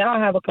 Now I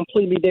have a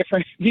completely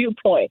different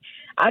viewpoint.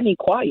 I need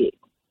quiet.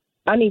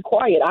 I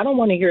don't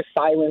want to hear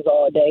sirens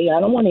all day. I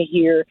don't want to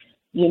hear,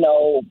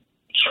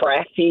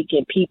 traffic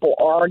and people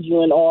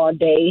arguing all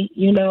day,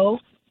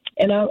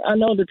 And I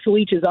know the to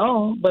each his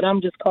own, but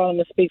I'm just calling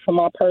to speak from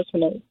my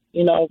personal,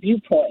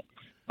 viewpoint.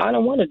 I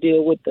don't want to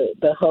deal with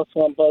the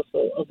hustle and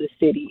bustle of the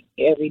city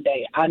every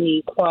day. I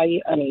need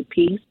quiet. I need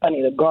peace. I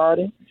need a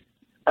garden.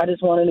 I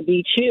just wanted to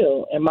be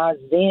chill in my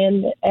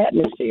zen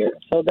atmosphere.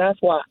 So that's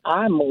why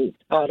I moved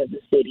out of the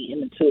city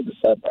and into the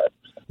suburbs.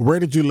 Where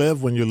did you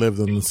live when you lived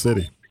in the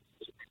city?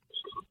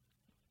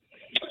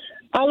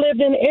 I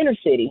lived in the inner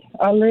city.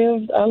 I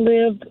lived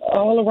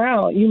all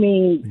around. You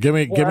mean give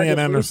me an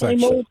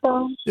intersection?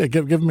 Yeah,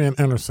 give me an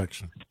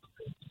intersection.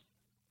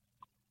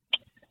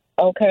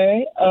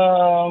 Okay.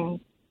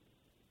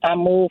 I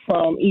moved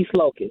from East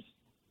Locust,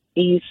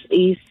 east,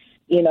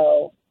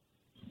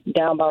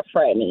 down by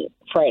Fratney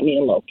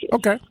and Locust.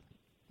 Okay.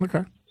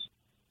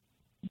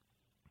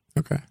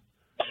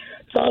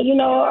 So,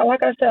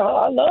 like I said,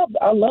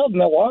 I love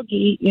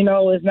Milwaukee.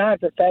 It's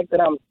not the fact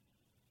that I'm,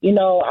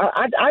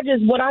 I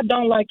just, what I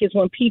don't like is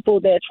when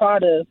people that try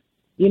to,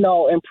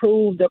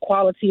 improve the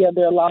quality of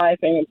their life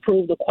and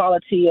improve the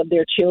quality of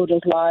their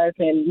children's life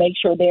and make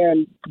sure they're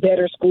in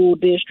better school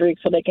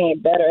districts so they can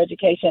get better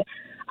education.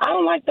 I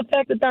don't like the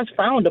fact that that's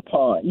frowned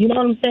upon. You know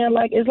what I'm saying?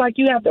 Like, it's like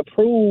you have to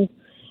prove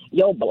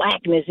your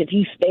blackness if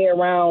you stay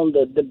around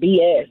the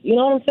BS. You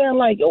know what I'm saying?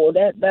 Like,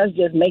 that's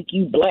just make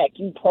you black.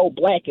 You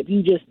pro-black if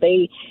you just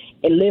stay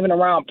and living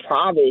around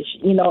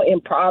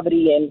in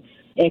poverty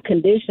and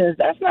conditions.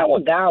 That's not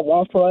what God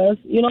wants for us.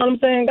 You know what I'm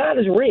saying? God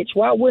is rich.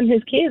 Why wouldn't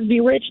his kids be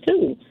rich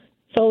too?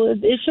 So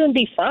it shouldn't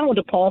be frowned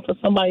upon for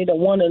somebody to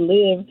want to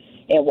live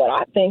in what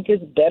I think is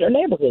better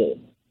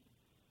neighborhood.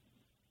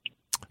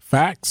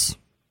 Facts.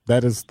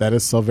 That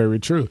is so very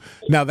true.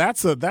 Now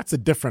that's a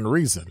different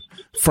reason.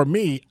 For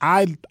me,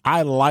 I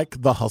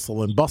like the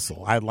hustle and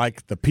bustle. I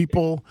like the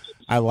people.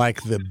 I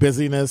like the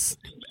busyness.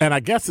 And I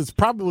guess it's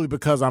probably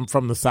because I'm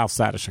from the south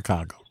side of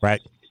Chicago,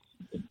 right?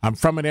 I'm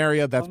from an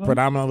area that's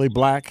predominantly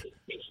black.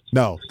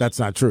 No, that's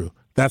not true.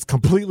 That's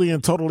completely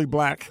and totally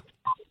black.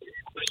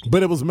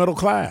 But it was middle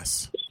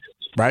class,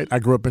 right? I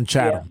grew up in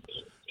Chatham. Yeah.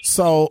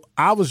 So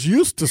I was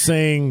used to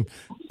seeing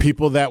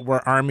people that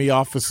were Army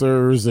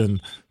officers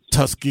and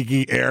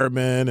Tuskegee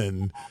Airmen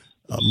and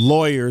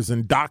lawyers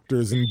and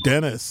doctors and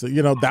dentists.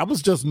 That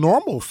was just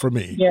normal for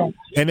me. Yeah.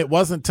 And it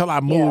wasn't until I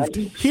moved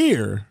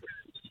here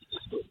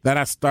that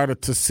I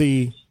started to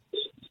see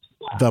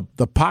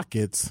the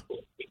pockets.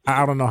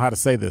 I don't know how to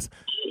say this,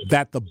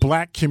 that the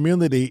black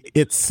community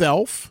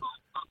itself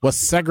was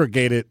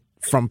segregated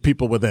from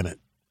people within it.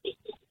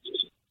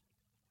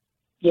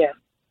 Yeah,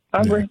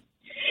 I agree.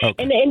 Okay.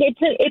 And it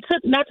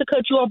took, not to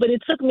cut you off, but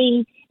it took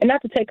me, and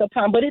not to take up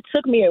time, but it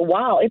took me a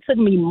while. It took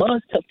me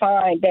months to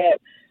find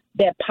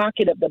that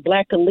pocket of the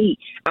black elite.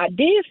 I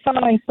did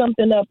find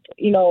something up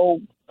in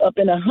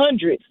the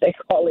hundreds, they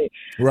call it.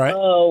 Right,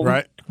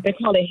 right. They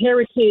call it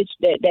heritage,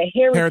 that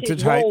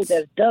heritage road Heights.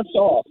 That's dust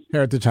off.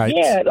 Heritage Heights.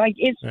 Yeah, like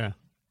it's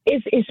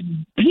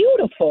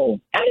beautiful.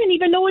 I didn't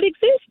even know it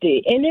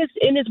existed. And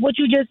it's what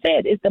you just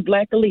said. It's the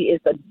black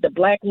elite. It's the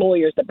black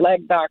lawyers, the black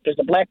doctors,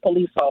 the black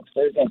police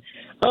officers, and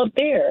up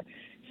there.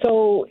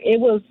 So it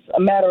was a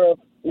matter of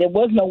there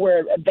was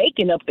nowhere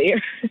vacant up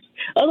there.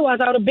 Otherwise,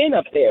 I would have been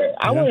up there.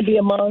 I want to be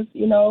amongst,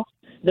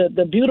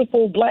 the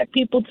beautiful black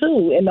people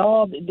too, and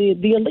all the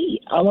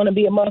elite. I want to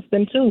be amongst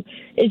them too.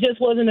 It just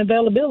wasn't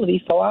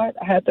availability, so I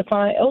had to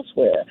find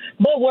elsewhere.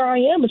 But where I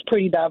am is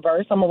pretty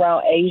diverse. I'm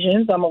around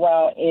Asians, I'm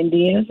around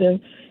Indians,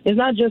 and it's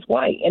not just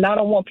white. And I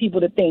don't want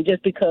people to think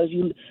just because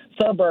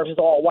suburbs is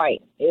all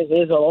white.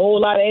 There's a whole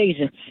lot of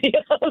Asians. You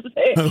know what I'm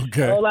saying?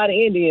 Okay. A whole lot of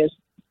Indians.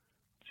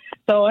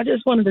 So I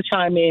just wanted to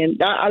chime in.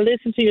 I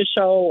listen to your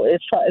show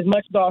as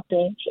much as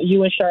often,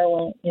 you and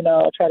Sherwin.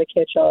 I try to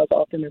catch y'all as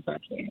often as I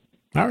can.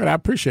 All right, I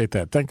appreciate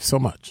that. Thank you so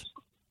much.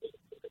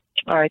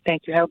 All right,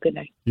 thank you. Have a good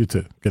night. You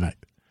too. Good night.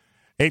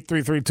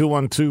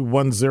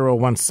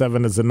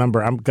 833-212-1017 is the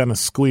number. I'm going to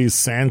squeeze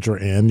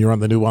Sandra in. You're on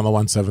the new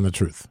 1017 The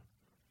Truth.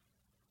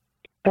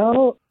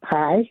 Oh,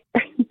 hi.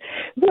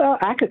 Well,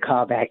 I could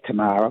call back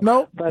tomorrow.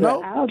 No.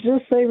 I'll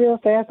just say real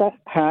fast.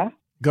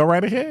 Go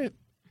right ahead.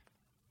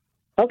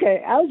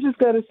 Okay, I was just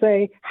going to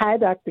say, hi,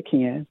 Dr.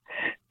 Ken.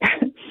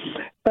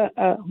 But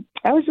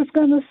I was just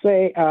going to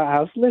say,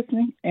 I was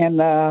listening,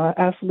 and I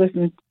was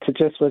listening to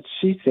just what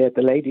she said,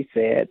 the lady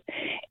said.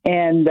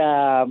 And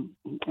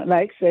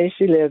like, say,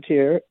 she lived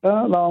here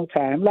a long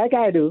time, like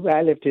I do.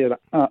 I lived here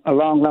a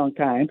long, long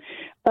time,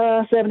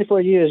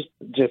 74 years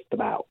just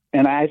about.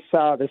 And I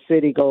saw the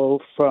city go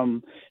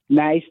from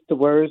nice to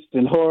worse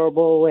and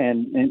horrible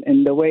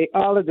and the way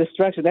all the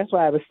destruction. That's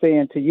why I was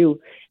saying to you,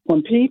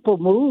 when people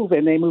move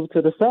and they move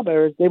to the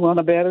suburbs, they want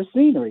a better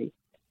scenery.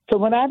 So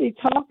when I be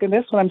talking,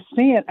 that's what I'm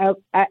saying.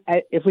 I,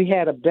 if we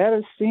had a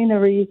better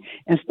scenery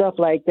and stuff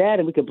like that,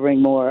 and we could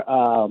bring more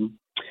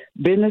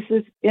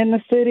businesses in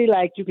the city,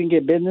 like you can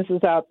get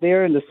businesses out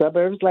there in the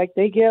suburbs like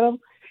they get them.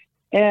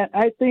 And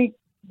I think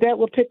that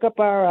will pick up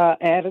our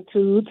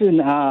attitudes,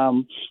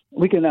 and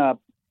we can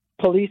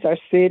police our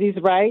cities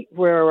right,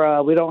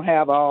 where we don't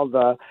have all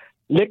the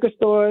liquor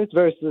stores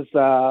versus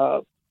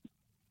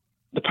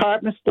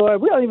department store.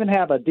 We don't even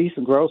have a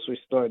decent grocery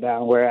store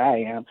down where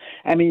I am.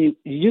 I mean,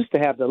 you used to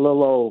have the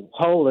little old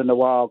hole in the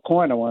wall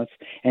corner ones,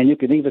 and you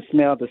could even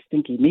smell the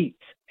stinky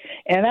meats.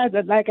 And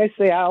like I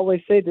say, I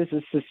always say this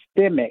is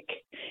systemic.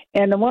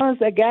 And the ones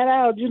that got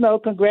out,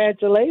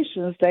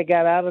 congratulations, that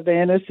got out of the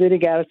inner city,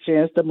 got a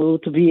chance to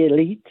move to be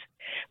elite.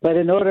 But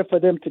in order for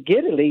them to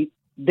get elite,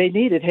 they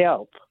needed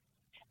help.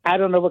 I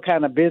don't know what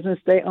kind of business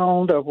they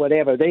owned or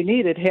whatever. They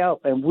needed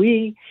help, and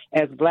we,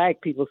 as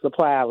black people,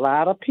 supply a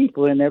lot of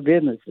people in their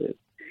businesses.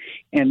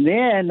 And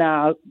then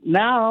now,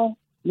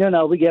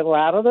 we get a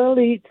lot of the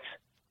elites,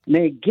 and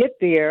they get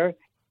there,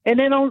 and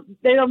they don't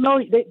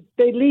know.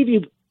 They leave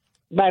you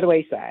by the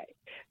wayside,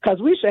 because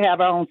we should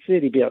have our own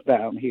city built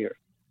down here.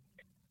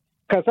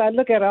 Because I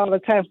look at it all the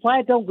time.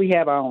 Why don't we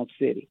have our own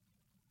city?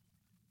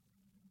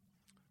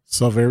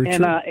 So very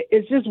true. And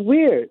it's just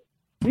weird.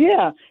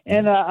 Yeah,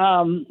 and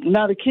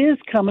now the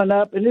kids coming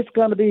up, and it's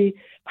going to be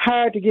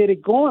hard to get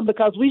it going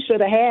because we should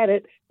have had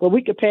it, but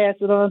we could pass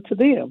it on to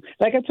them.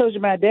 Like I told you,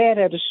 my dad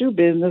had a shoe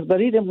business,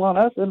 but he didn't want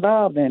us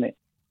involved in it.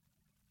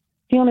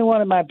 He only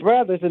wanted my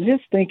brothers, and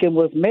his thinking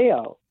was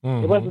male.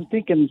 Mm-hmm. It wasn't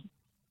thinking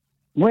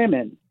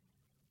women.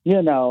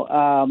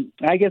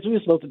 I guess we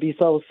were supposed to be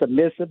so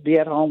submissive, be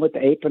at home with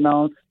the apron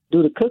on,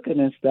 do the cooking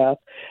and stuff.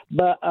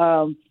 But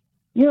I'm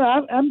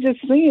just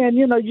saying,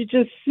 you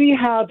just see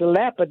how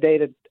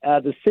dilapidated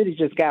the city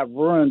just got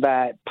ruined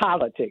by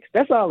politics.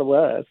 That's all it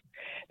was.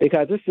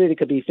 Because this city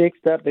could be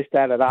fixed up. They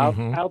started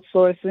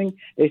outsourcing.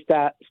 They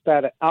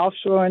started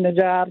offshoring the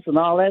jobs and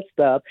all that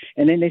stuff.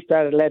 And then they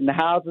started letting the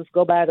houses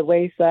go by the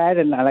wayside.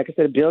 And like I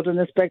said, a building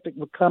inspector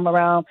would come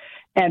around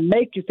and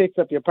make you fix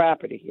up your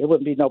property. It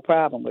wouldn't be no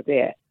problem with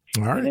that.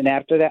 All right. And then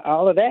after that,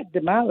 all of that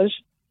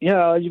demolished.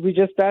 We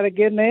just started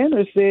getting the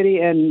inner city,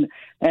 and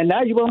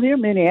now you won't hear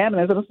many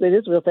ambulances. I'm going to say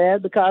this real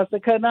fast because they're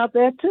cutting out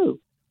that too.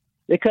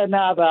 They're cutting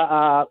out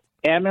the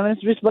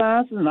ambulance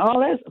response and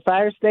all that,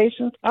 fire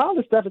stations, all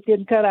the stuff is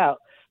getting cut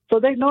out. So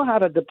they know how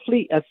to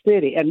deplete a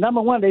city. And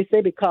number one, they say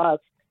because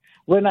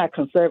we're not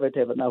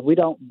conservative enough. We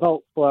don't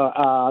vote for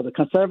the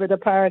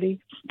conservative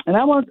party. And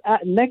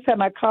next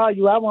time I call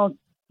you, I want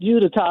you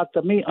to talk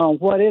to me on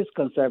what is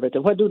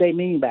conservative. What do they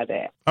mean by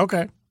that?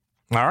 Okay.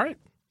 All right.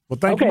 Well,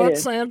 thank you much,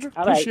 Sandra.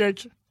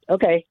 Appreciate you.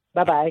 Okay.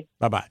 Bye-bye.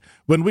 Bye-bye.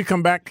 When we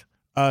come back,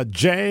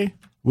 Jay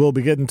will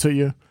be getting to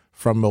you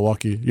from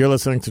Milwaukee. You're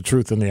listening to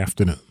Truth in the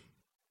Afternoon.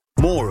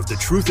 More of The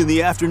Truth in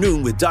the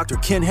Afternoon with Dr.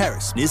 Ken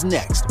Harris is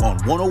next on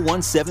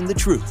 1017 The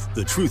Truth,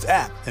 The Truth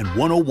app, and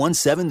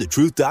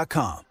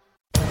 1017thetruth.com.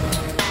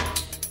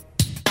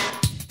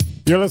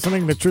 You're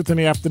listening to Truth in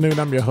the Afternoon.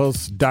 I'm your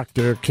host,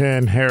 Dr.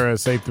 Ken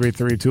Harris.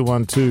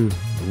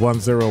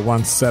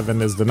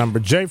 833-212-1017 is the number.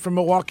 Jay from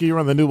Milwaukee, you're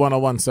on the new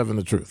 1017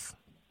 The Truth.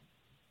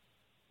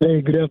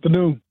 Hey, good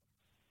afternoon.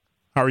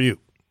 How are you?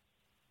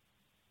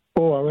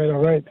 Oh, all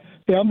right.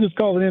 Yeah, I'm just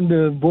calling in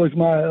to voice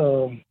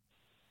my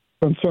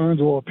concerns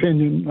or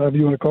opinion, however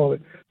you want to call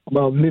it,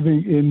 about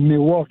living in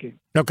Milwaukee.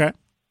 Okay.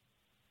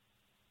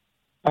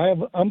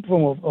 I'm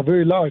from a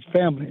very large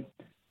family,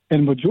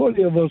 and the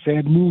majority of us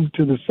had moved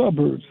to the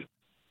suburbs.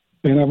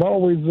 And I've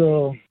always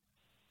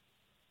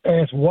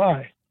asked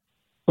why.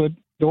 But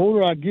the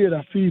older I get,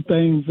 I see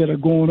things that are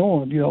going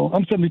on.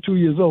 I'm 72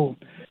 years old.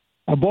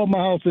 I bought my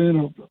house in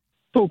a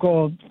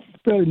so-called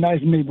fairly nice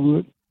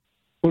neighborhood,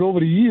 but over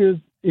the years,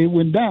 it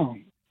went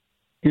down,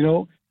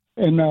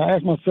 and I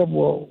asked myself,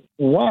 well,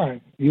 why?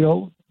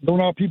 Don't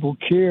our people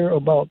care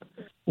about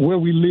where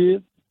we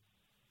live?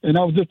 And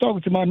I was just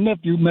talking to my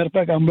nephew. Matter of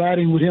fact, I'm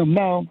riding with him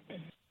now,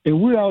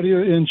 and we're out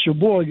here in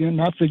Sheboygan.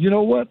 I said, you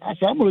know what? I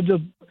said, I'm going to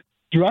just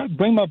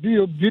bring my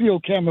video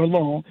camera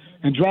along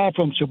and drive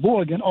from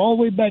Sheboygan all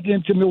the way back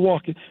into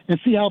Milwaukee and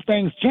see how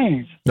things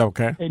change.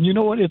 Okay. And you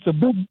know what? It's a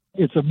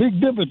big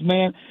difference,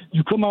 man.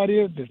 You come out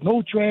here, there's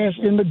no trash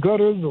in the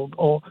gutters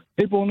or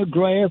paper on the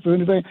grass or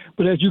anything.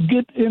 But as you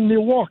get in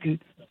Milwaukee,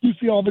 you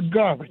see all the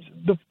garbage,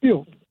 the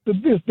filth, the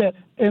this, that.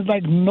 And it's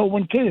like no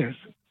one cares,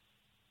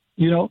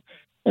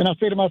 And I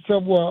say to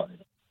myself, well,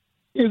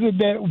 is it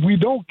that we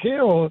don't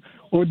care or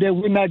that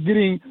we're not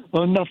getting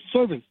enough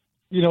service,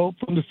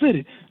 from the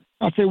city?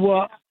 I say,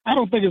 well, I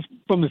don't think it's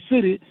from the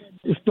city.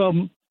 It's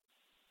from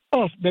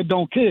us that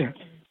don't care.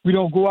 We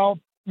don't go out.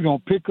 We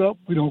don't pick up.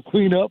 We don't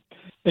clean up.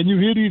 And you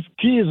hear these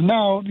kids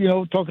now,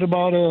 talking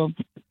about,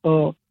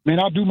 man,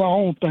 I'll do my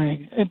own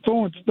thing and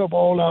throwing stuff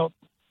all out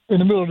in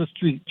the middle of the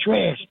street,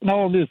 trash and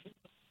all this.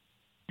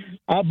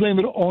 I blame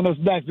it on us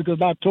blacks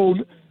because I told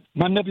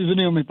my nephews and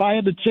them, if I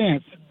had the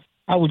chance,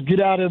 I would get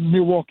out of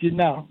Milwaukee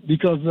now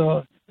because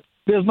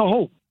there's no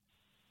hope.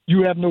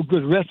 You have no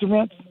good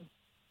restaurants,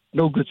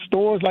 no good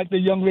stores, like the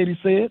young lady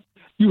said.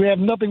 You have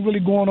nothing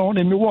really going on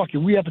in Milwaukee.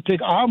 We have to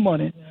take our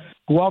money,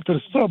 go out to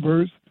the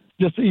suburbs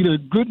just to eat a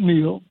good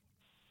meal,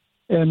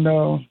 and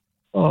not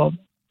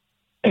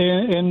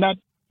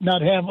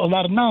have a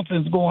lot of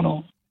nonsense going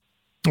on.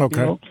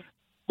 Okay.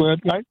 But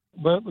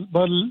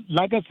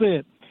like I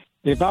said,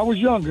 if I was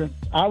younger,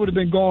 I would have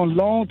been gone a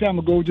long time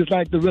ago, just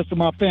like the rest of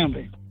my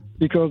family,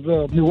 because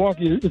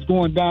Milwaukee is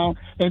going down.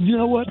 And you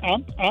know what?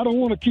 I don't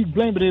want to keep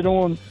blaming it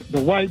on the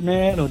white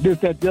man or this,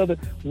 that, the other.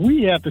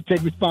 We have to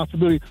take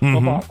responsibility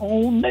of our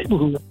own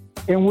neighborhood.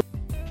 And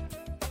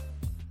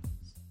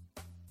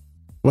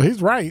well,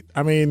 he's right.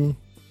 I mean,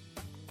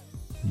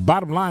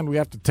 bottom line, we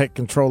have to take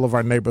control of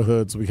our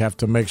neighborhoods. We have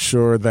to make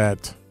sure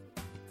that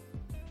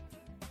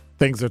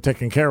things are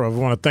taken care of. I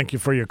want to thank you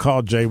for your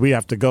call, Jay. We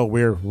have to go.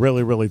 We're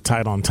really, really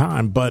tight on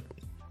time. But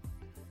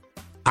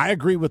I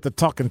agree with the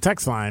talk and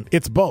text line.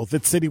 It's both.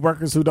 It's city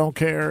workers who don't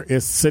care.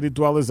 It's city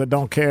dwellers that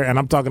don't care. And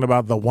I'm talking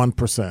about the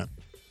 1%.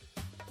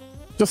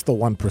 Just the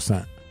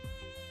 1%.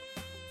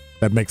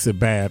 That makes it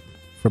bad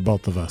for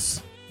both of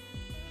us.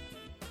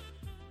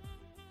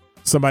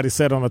 Somebody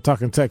said on the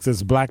talk and text,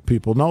 it's black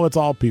people. No, it's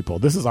all people.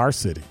 This is our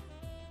city.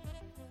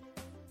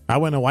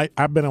 I've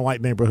been in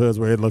white neighborhoods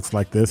where it looks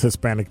like this,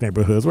 Hispanic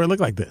neighborhoods where it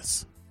looks like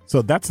this.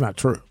 So that's not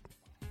true.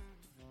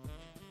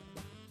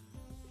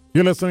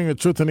 You're listening to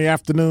Truth in the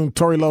Afternoon.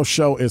 Tori Lowe's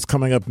show is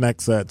coming up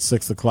next at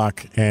 6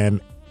 o'clock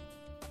and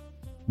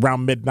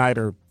around midnight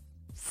or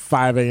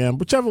 5 a.m.,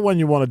 whichever one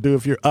you want to do.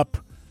 If you're up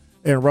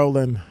and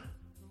rolling,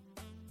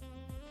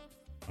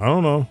 I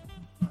don't know.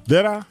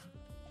 Did I?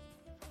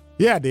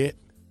 Yeah, I did.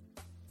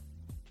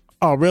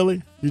 Oh,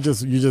 really? You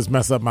just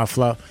mess up my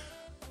flow.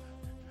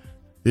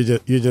 You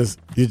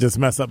just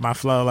mess up my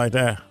flow like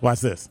that. Watch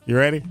this. You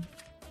ready?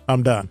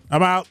 I'm done.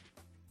 I'm out.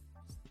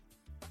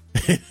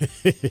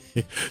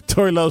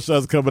 Tori Lowe's show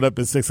is coming up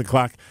at 6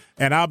 o'clock,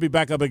 and I'll be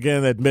back up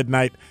again at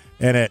midnight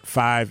and at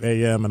 5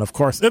 a.m. And, of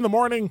course, in the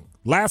morning,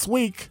 last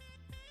week,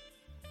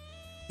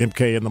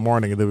 MK in the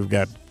morning, and then we've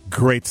got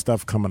great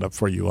stuff coming up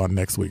for you on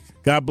next week.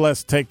 God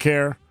bless. Take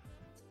care.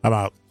 I'm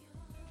out.